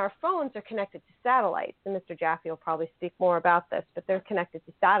 And our phones are connected to satellites, and Mr. Jaffe will probably speak more about this, but they're connected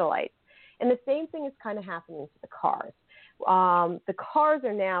to satellites. And the same thing is kind of happening to the cars. The cars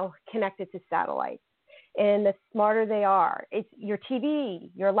are now connected to satellites. and the smarter they are. It's your TV,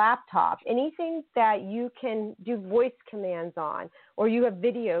 your laptop, anything that you can do voice commands on, or you have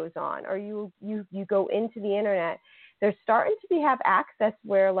videos on, or you go into the internet. They're starting to have access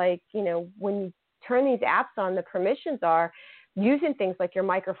where, like, you know, when you turn these apps on, the permissions are using things like your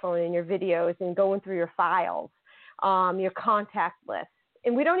microphone and your videos and going through your files, your contact list.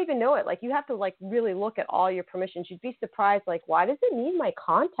 And we don't even know it. Like, you have to, like, really look at all your permissions. You'd be surprised, like, why does it need my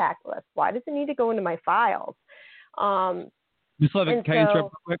contact list? Why does it need to go into my files? Just let me, can I interrupt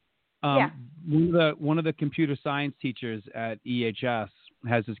real quick? Yeah. One of the computer science teachers at EHS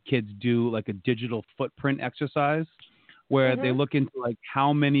has his kids do, like, a digital footprint exercise where they look into, like,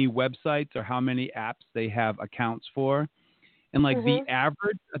 how many websites or how many apps they have accounts for. And, like, the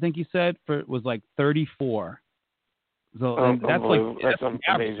average, I think he said, was, like, 34. So that's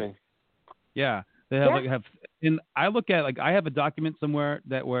amazing. Yeah, they have and I look at, like, I have a document somewhere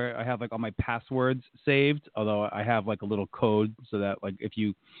where I have, like, all my passwords saved. Although I have, like, a little code so that, like, if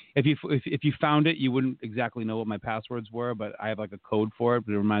you found it, you wouldn't exactly know what my passwords were, but I have, like, a code for it,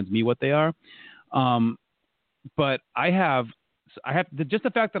 but it reminds me what they are. But I have just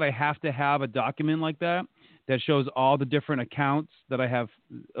the fact that I have to have a document like that shows all the different accounts that I have,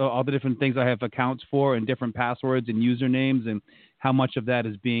 all the different things I have accounts for, and different passwords and usernames, and how much of that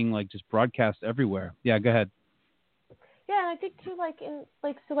is being, like, just broadcast everywhere. Yeah, go ahead. Yeah, and I think too, I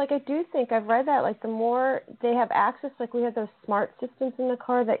do think I've read that, like, the more they have access, like, we have those smart systems in the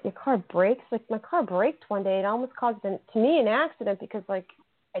car that your car breaks. Like, my car braked one day. It almost caused, to me, an accident because, like,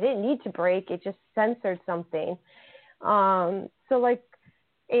 I didn't need to brake. It just censored something. So, like,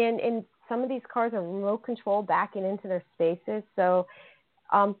 and some of these cars are remote control backing into their spaces. So,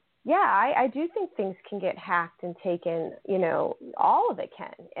 I do think things can get hacked and taken, you know, all of it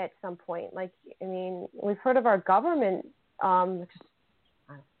can at some point. Like, I mean, we've heard of our government, which is,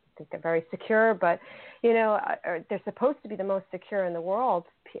 I think they're very secure, but, you know, they're supposed to be the most secure in the world.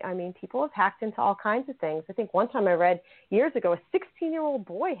 I mean, people have hacked into all kinds of things. I think one time I read years ago, a 16-year-old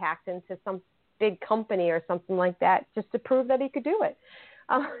boy hacked into some big company or something like that just to prove that he could do it.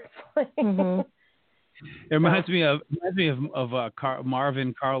 It reminds me of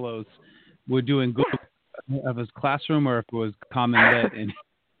Marvin Carlos. We're doing Google of his classroom, or if it was Common Lit, and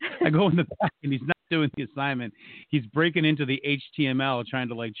I go in the back and he's not doing the assignment. He's breaking into the HTML, trying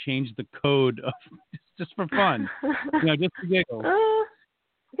to, like, change the code just for fun, you know, just to giggle.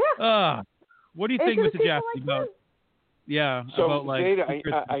 What do you think, Mr. Jaffee, like about? Yeah. So, about, like,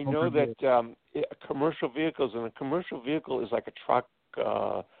 Jada, I know that commercial vehicles, and a commercial vehicle is like a truck,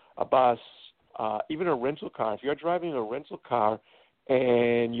 a bus, even a rental car. If you're driving a rental car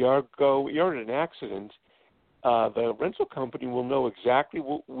and you're in an accident, the rental company will know exactly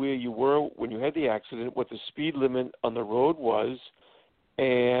where you were when you had the accident, what the speed limit on the road was,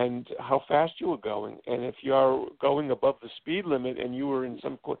 and how fast you were going. And if you're going above the speed limit and you were in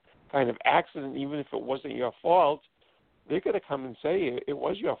some kind of accident, even if it wasn't your fault, they're going to come and say it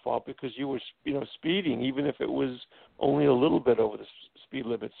was your fault because you were, you know, speeding, even if it was only a little bit over the speed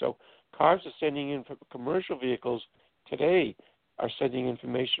limit. So cars are sending in, for commercial vehicles today, are sending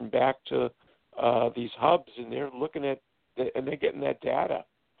information back to these hubs, and they're looking at and they're getting that data.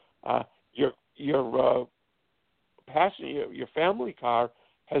 Your passenger, your family car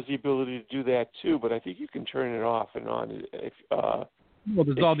has the ability to do that too, but I think you can turn it off and on if well,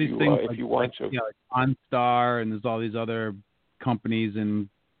 there's all these things if you want to. You know, like OnStar, and there's all these other companies and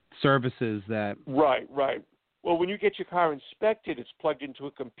services that. Right. Well, when you get your car inspected, it's plugged into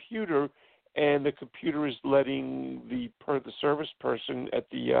a computer, and the computer is letting the service person at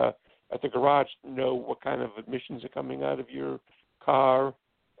the garage know what kind of emissions are coming out of your car,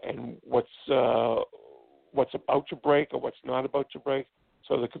 and what's about to break or what's not about to break.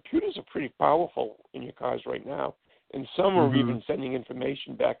 So the computers are pretty powerful in your cars right now. And some are even sending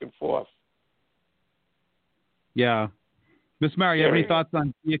information back and forth. Yeah. Miss Mary, you have any thoughts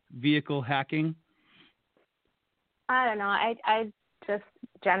on vehicle hacking? I don't know. I just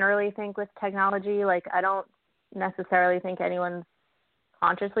generally think with technology, like, I don't necessarily think anyone's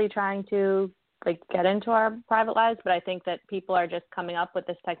consciously trying to, like, get into our private lives, but I think that people are just coming up with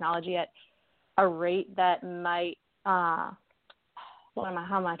this technology at a rate that might, how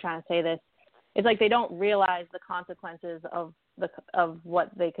am I trying to say this? It's like they don't realize the consequences of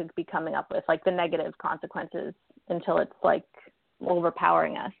what they could be coming up with, like the negative consequences, until it's, like,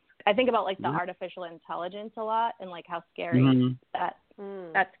 overpowering us. I think about, like, the artificial intelligence a lot, and, like, how scary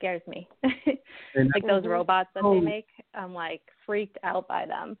that scares me. Like those robots that they make, I'm, like, freaked out by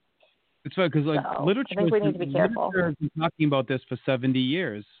them. It's right, because, like, literature, I think we need to be careful. Literature has been talking about this for 70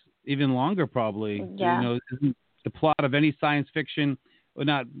 years, even longer probably. Yeah. You know, the plot of any science fiction well,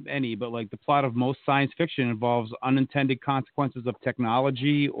 not any, but like the plot of most science fiction involves unintended consequences of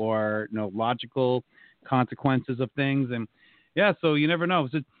technology or logical consequences of things, and yeah, so you never know.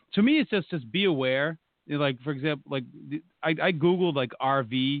 So to me, it's just be aware. Like, for example, like I Googled like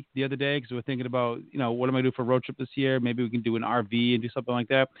RV the other day because we're thinking about, what am I doing for a road trip this year? Maybe we can do an RV and do something like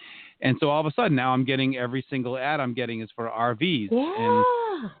that. And so all of a sudden now I'm getting every single ad I'm getting is for RVs. Yeah.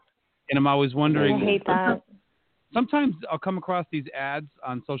 And I'm always wondering. I hate that. Sometimes I'll come across these ads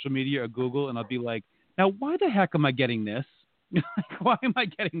on social media or Google and I'll be like, now why the heck am I getting this? Why am I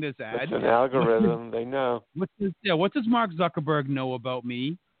getting this ad? It's an algorithm. They know. What does Mark Zuckerberg know about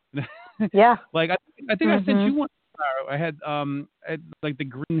me? Yeah. Like I think I sent you one. I had like the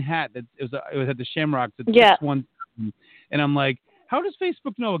green hat that it was at the Shamrocks at 617, and I'm like, how does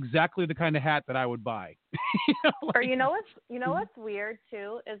Facebook know exactly the kind of hat that I would buy? Or you know what's weird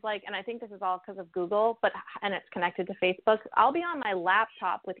too is like, and I think this is all because of Google, and it's connected to Facebook. I'll be on my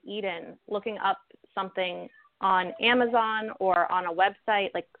laptop with Eden looking up something on Amazon or on a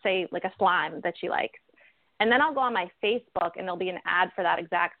website, like say like a slime that she likes. And then I'll go on my Facebook and there'll be an ad for that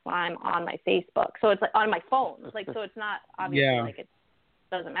exact slime on my Facebook. So it's like on my phone. It's like, so it's not obviously like it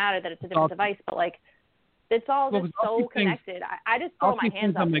doesn't matter that it's a different device, but like it's all just so connected. I just throw my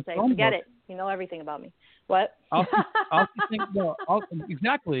hands up and say, forget it. You know everything about me. What? I'll see things,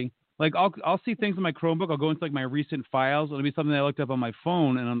 exactly. Like I'll see things on my Chromebook. I'll go into like my recent files. It'll be something I looked up on my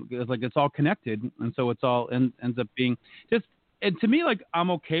phone, and it's all connected, and so it's all ends up being just. And to me, like, I'm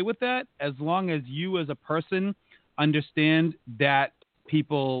okay with that as long as you as a person understand that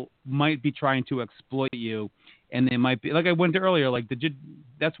people might be trying to exploit you, and they might be, like I went to earlier, like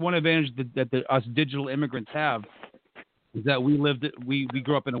that's one advantage that us digital immigrants have is that we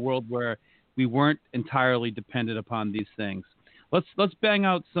grew up in a world where we weren't entirely dependent upon these things. Let's bang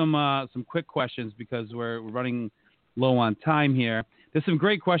out some quick questions because we're running low on time here. There's some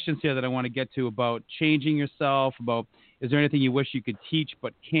great questions here that I want to get to about changing yourself, about is there anything you wish you could teach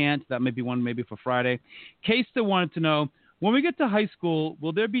but can't? That might be one maybe for Friday. Kaysta wanted to know, when we get to high school,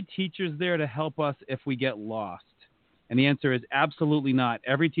 will there be teachers there to help us if we get lost? And the answer is absolutely not.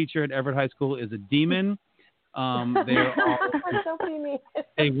 Every teacher at Everett High School is a demon.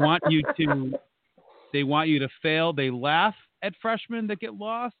 They want you to fail. They laugh at freshmen that get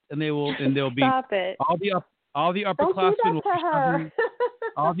lost, and they'll be all the upperclassmen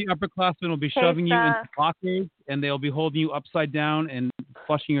will be shoving you into lockers, and they'll be holding you upside down and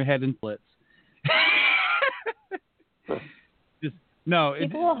flushing your head in slits.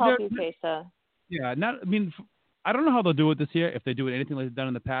 People will help you, Kaysa. Yeah, I don't know how they'll do it this year. If they do it anything like they've done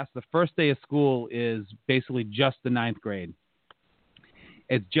in the past, the first day of school is basically just the 9th grade.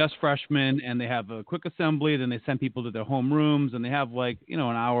 It's just freshmen, and they have a quick assembly. Then they send people to their home rooms, and they have an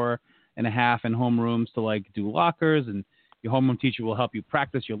hour and a half in homerooms to like do lockers, and your homeroom teacher will help you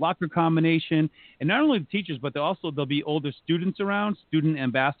practice your locker combination. And not only the teachers, but there'll be older students around, student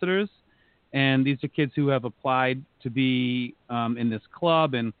ambassadors, and these are kids who have applied to be in this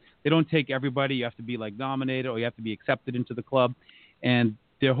club, and they don't take everybody. You have to be like nominated, or you have to be accepted into the club, and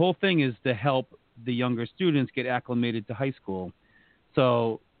their whole thing is to help the younger students get acclimated to high school.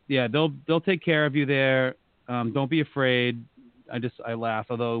 So yeah, they'll take care of you there. Don't be afraid. I laugh.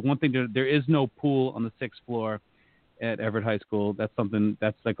 Although one thing, there is no pool on the 6th floor at Everett High School. That's something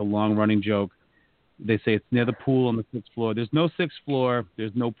that's like a long running joke. They say it's near the pool on the 6th floor. There's no 6th floor.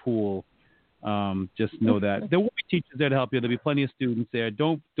 There's no pool. Just know that there will be teachers there to help you. There'll be plenty of students there.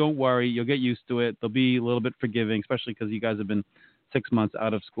 Don't worry. You'll get used to it. They'll be a little bit forgiving, especially because you guys have been 6 months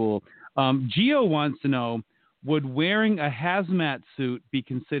out of school. Gio wants to know, would wearing a hazmat suit be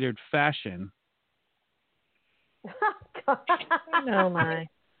considered fashion? Oh my.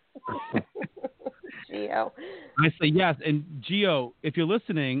 Gio. I say yes. And Gio, if you're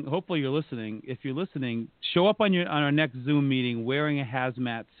listening, hopefully you're listening. If you're listening, show up on our next Zoom meeting wearing a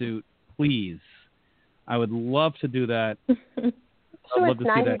hazmat suit, please. I would love to do that. Sure, it's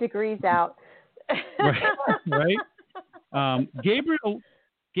 90 degrees out. Right?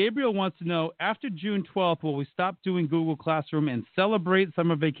 Gabriel wants to know, after June 12th, will we stop doing Google Classroom and celebrate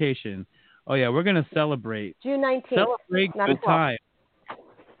summer vacation? Oh, yeah, we're going to celebrate. June 19th. Celebrate good time.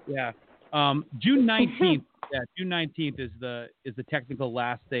 Yeah. June 19th. Yeah, June 19th is the technical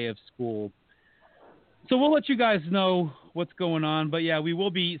last day of school. So we'll let you guys know what's going on. But, yeah, we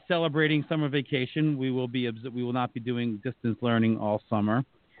will be celebrating summer vacation. We will not be doing distance learning all summer.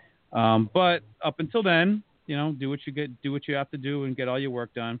 But up until then, do what you have to do and get all your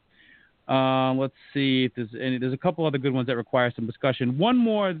work done. Let's see if there's a couple other good ones that require some discussion. One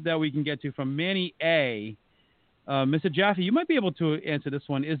more that we can get to from Manny A. Mr. Jaffe, you might be able to answer this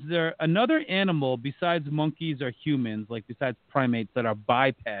one. Is there another animal besides monkeys or humans, like besides primates, that are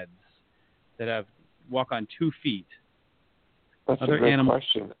bipeds, that walk on 2 feet? That's Other a great animals?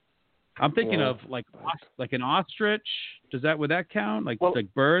 question. I'm thinking of like an ostrich. Would that count? Like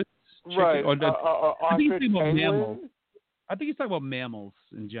birds? Right. I think Ostrich, he's talking about penguin? mammals. I think he's talking about mammals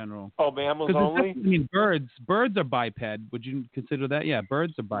in general. Oh, mammals only? Birds are biped. Would you consider that? Yeah,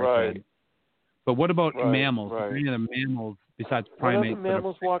 birds are biped. Right. But what about mammals? Right. Are there any other mammals besides primates? What other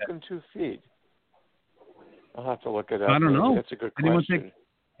mammals walk on 2 feet? I'll have to look it up. I don't know. That's a good question.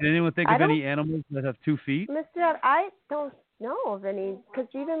 Can anyone think of any animals that have 2 feet? Mr. I don't know of any, because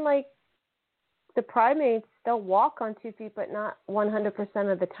even like the primates, they'll walk on 2 feet, but not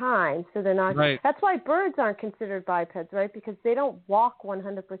 100% of the time. So they're not. Right. That's why birds aren't considered bipeds, right? Because they don't walk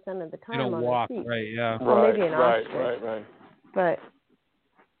 100% of the time. They don't walk, right? Yeah. Well, maybe an ostrich. Right. But.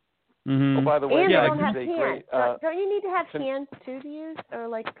 Mm-hmm. Oh, by the way, and they don't have hands. Don't you need to have hands too to use, or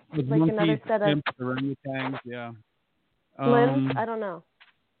like monkeys, another set of orangutans? Yeah. Limbs? I don't know.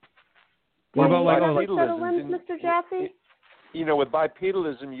 What about like another set of limbs, Mr. Jaffe? With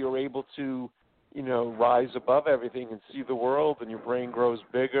bipedalism, you're able to, rise above everything and see the world, and your brain grows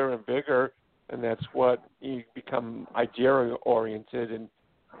bigger and bigger, and that's what you become idea-oriented, and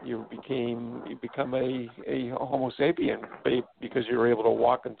you become a Homo sapien because you're able to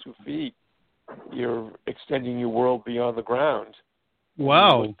walk on 2 feet. You're extending your world beyond the ground.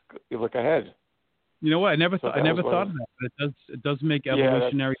 Wow! You look ahead. You know what? I never thought of that. But it does make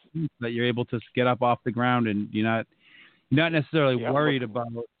evolutionary sense that you're able to get up off the ground and you're not necessarily worried about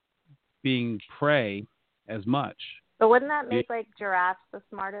being prey as much. But wouldn't that make like giraffes the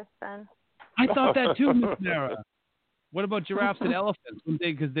smartest then? I thought that too, Miss Nara. What about giraffes and elephants?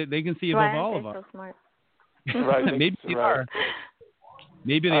 Because they can see above all of us. So smart? Right. Maybe they are.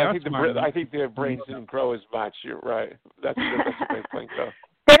 Maybe they are smart. I think their brains didn't grow as much. You're right. That's a great point, though.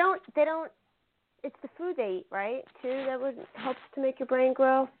 They don't. It's the food they eat, right? Too, that helps to make your brain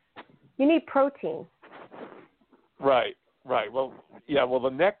grow. You need protein. Right. Well, the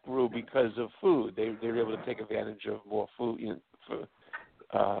neck grew because of food. They were able to take advantage of more food.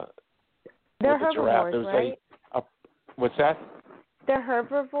 They're herbivores, right? What's that? They're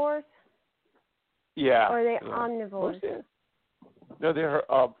herbivores? Yeah. Or are they omnivores? No,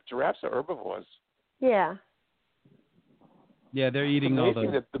 giraffes are herbivores. Yeah. Yeah, they're eating all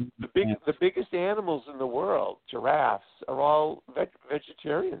the biggest animals in the world, giraffes, are all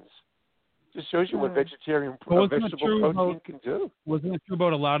vegetarians. Just shows you what vegetarian vegetable protein can do. Wasn't it true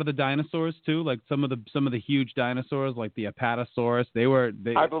about a lot of the dinosaurs too? Like some of the huge dinosaurs, like the Apatosaurus,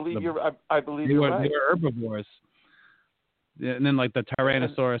 I believe you're right. They were herbivores. Yeah, and then like the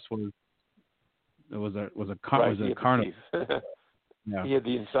Tyrannosaurus was a carnivore. Yeah. He had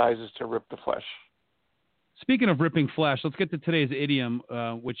the incisors to rip the flesh. Speaking of ripping flesh, let's get to today's idiom,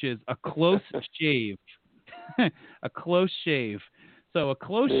 which is a close shave. A close shave. So a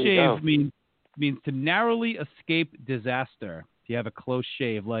close shave means to narrowly escape disaster. If you have a close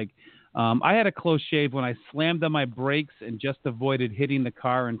shave, like I had a close shave when I slammed on my brakes and just avoided hitting the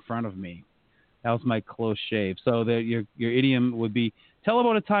car in front of me. That was my close shave. So your idiom would be, tell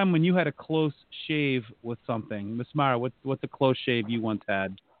about a time when you had a close shave with something. Miss Mara, what's a close shave you once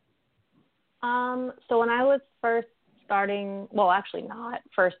had? So when I was first starting, well, actually not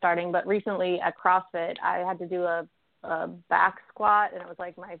first starting, but recently at CrossFit, I had to do a back squat, and it was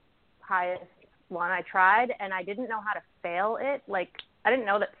like my highest one I tried, and I didn't know how to fail it. Like, I didn't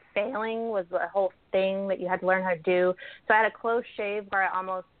know that failing was a whole thing that you had to learn how to do. So I had a close shave where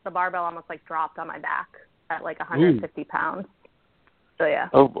the barbell almost like dropped on my back at like 150 pounds. So yeah.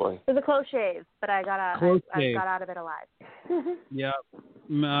 Oh boy. It was a close shave, but I got out of it alive. Yeah.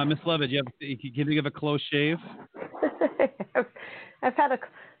 Miss Levitt, can you think of a close shave? I had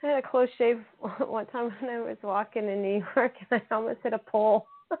a close shave one time when I was walking in New York, and I almost hit a pole.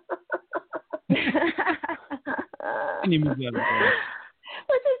 And you moved out of the place.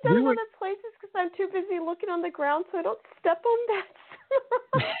 Which is done in other places because I'm too busy looking on the ground, so I don't step on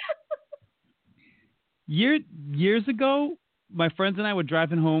that. Years ago, my friends and I were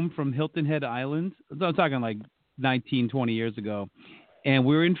driving home from Hilton Head Island. I'm talking like 19, 20 years ago. And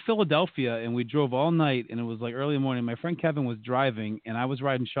we were in Philadelphia, and we drove all night, and it was like early in the morning. My friend Kevin was driving, and I was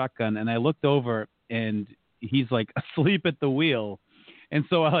riding shotgun, and I looked over, and he's like asleep at the wheel. And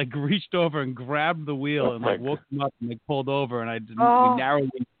so I like reached over and grabbed the wheel and like woke him up and like pulled over, and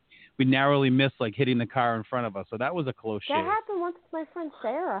we narrowly missed like hitting the car in front of us. So that was a close shave. That happened once with my friend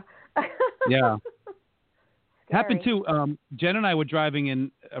Sarah. Yeah. Happened too. Jen and I were driving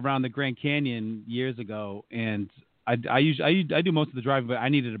in around the Grand Canyon years ago, and I do most of the driving, but I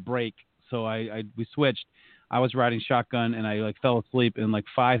needed a break, so we switched. I was riding shotgun and I fell asleep. And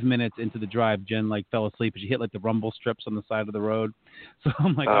 5 minutes into the drive, Jen fell asleep and she hit the rumble strips on the side of the road. So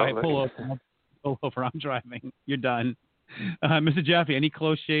I'm all right, pull over. I'm driving. You're done. Mr. Jaffe, any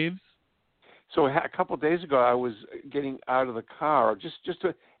close shaves? So a couple of days ago, I was getting out of the car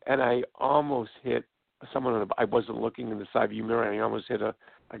and I almost hit someone. I wasn't looking in the side view mirror. And I almost hit a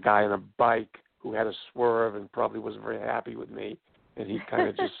guy on a bike who had a swerve and probably wasn't very happy with me, and he kind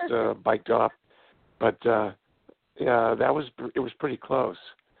of just biked off. But it was pretty close.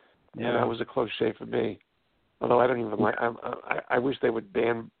 Yeah, and that was a close shave for me. Although I don't even like. I wish they would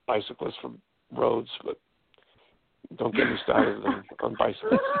ban bicyclists from roads, but don't get me started on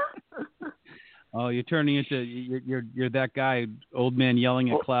bicycles. Oh, you're turning into you're that guy, old man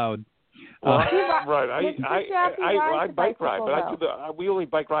yelling at cloud. Well, right. I bike ride, but we only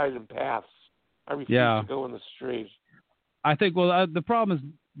bike ride in paths. I refuse to go in the street. I think. The problem is,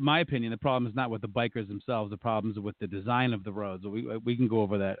 my opinion. The problem is not with the bikers themselves. The problem is with the design of the roads. We can go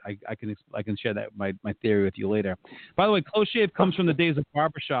over that. I can share that my theory with you later. By the way, close shave comes from the days of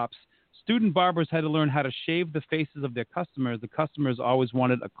barbershops. Student barbers had to learn how to shave the faces of their customers. The customers always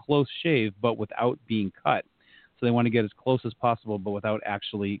wanted a close shave, but without being cut. So they want to get as close as possible, but without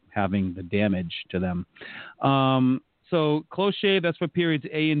actually having the damage to them. So close shave, that's for periods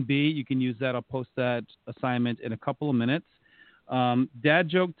A and B. You can use that. I'll post that assignment in a couple of minutes. Dad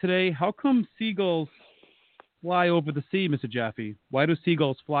joke today. How come seagulls fly over the sea, Mr. Jaffe? Why do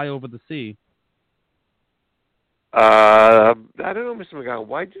seagulls fly over the sea? I don't know, Mr. McGowan.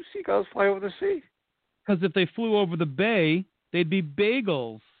 Why do seagulls fly over the sea? Because if they flew over the bay, they'd be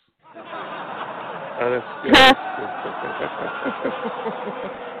bagels. That's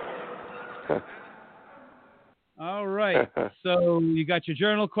good. All right. So you got your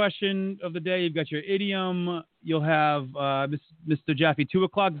journal question of the day. You've got your idiom. You'll have Mr. Jaffe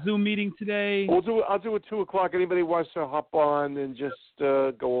 2:00 Zoom meeting today. I'll do it 2:00. Anybody wants to hop on and just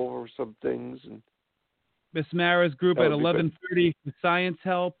go over some things. And Miss Mara's group at 11:30 for science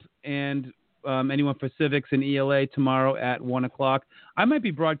help, and anyone for civics and ELA tomorrow at 1:00. I might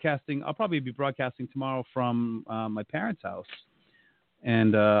be broadcasting. I'll probably be broadcasting tomorrow from my parents' house.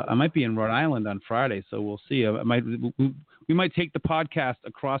 And I might be in Rhode Island on Friday, so we'll see. We might take the podcast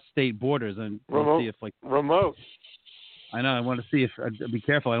across state borders and we'll see if remote. I know. I want to see if be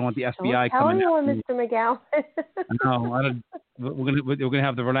careful. I don't want the FBI coming. Tell anyone, Mr. McGowan. No, we're gonna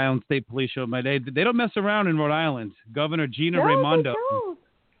have the Rhode Island State Police show my day. They don't mess around in Rhode Island. Governor Gina Raimondo.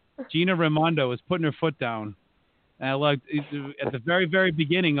 Gina Raimondo is putting her foot down. And at the very, very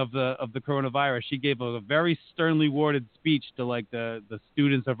beginning of the coronavirus, she gave a very sternly worded speech to the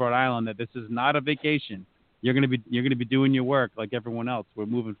students of Rhode Island that this is not a vacation. You're gonna be doing your work like everyone else. We're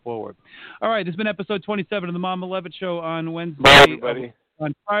moving forward. All right, this has been episode 27 of the Mama Levitt Show on Wednesday. Bye, everybody.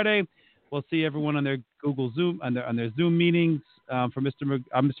 On Friday, we'll see everyone on their Google Zoom on their Zoom meetings. For Mr.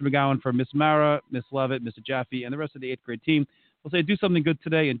 McGowan, for Miss Mara, Miss Levitt, Mr. Jaffe, and the rest of the 8th grade team. We'll say do something good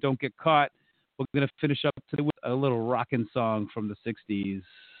today and don't get caught. We're going to finish up today with a little rockin' song from the 60s.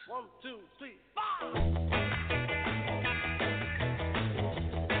 1, 2, 3, 4.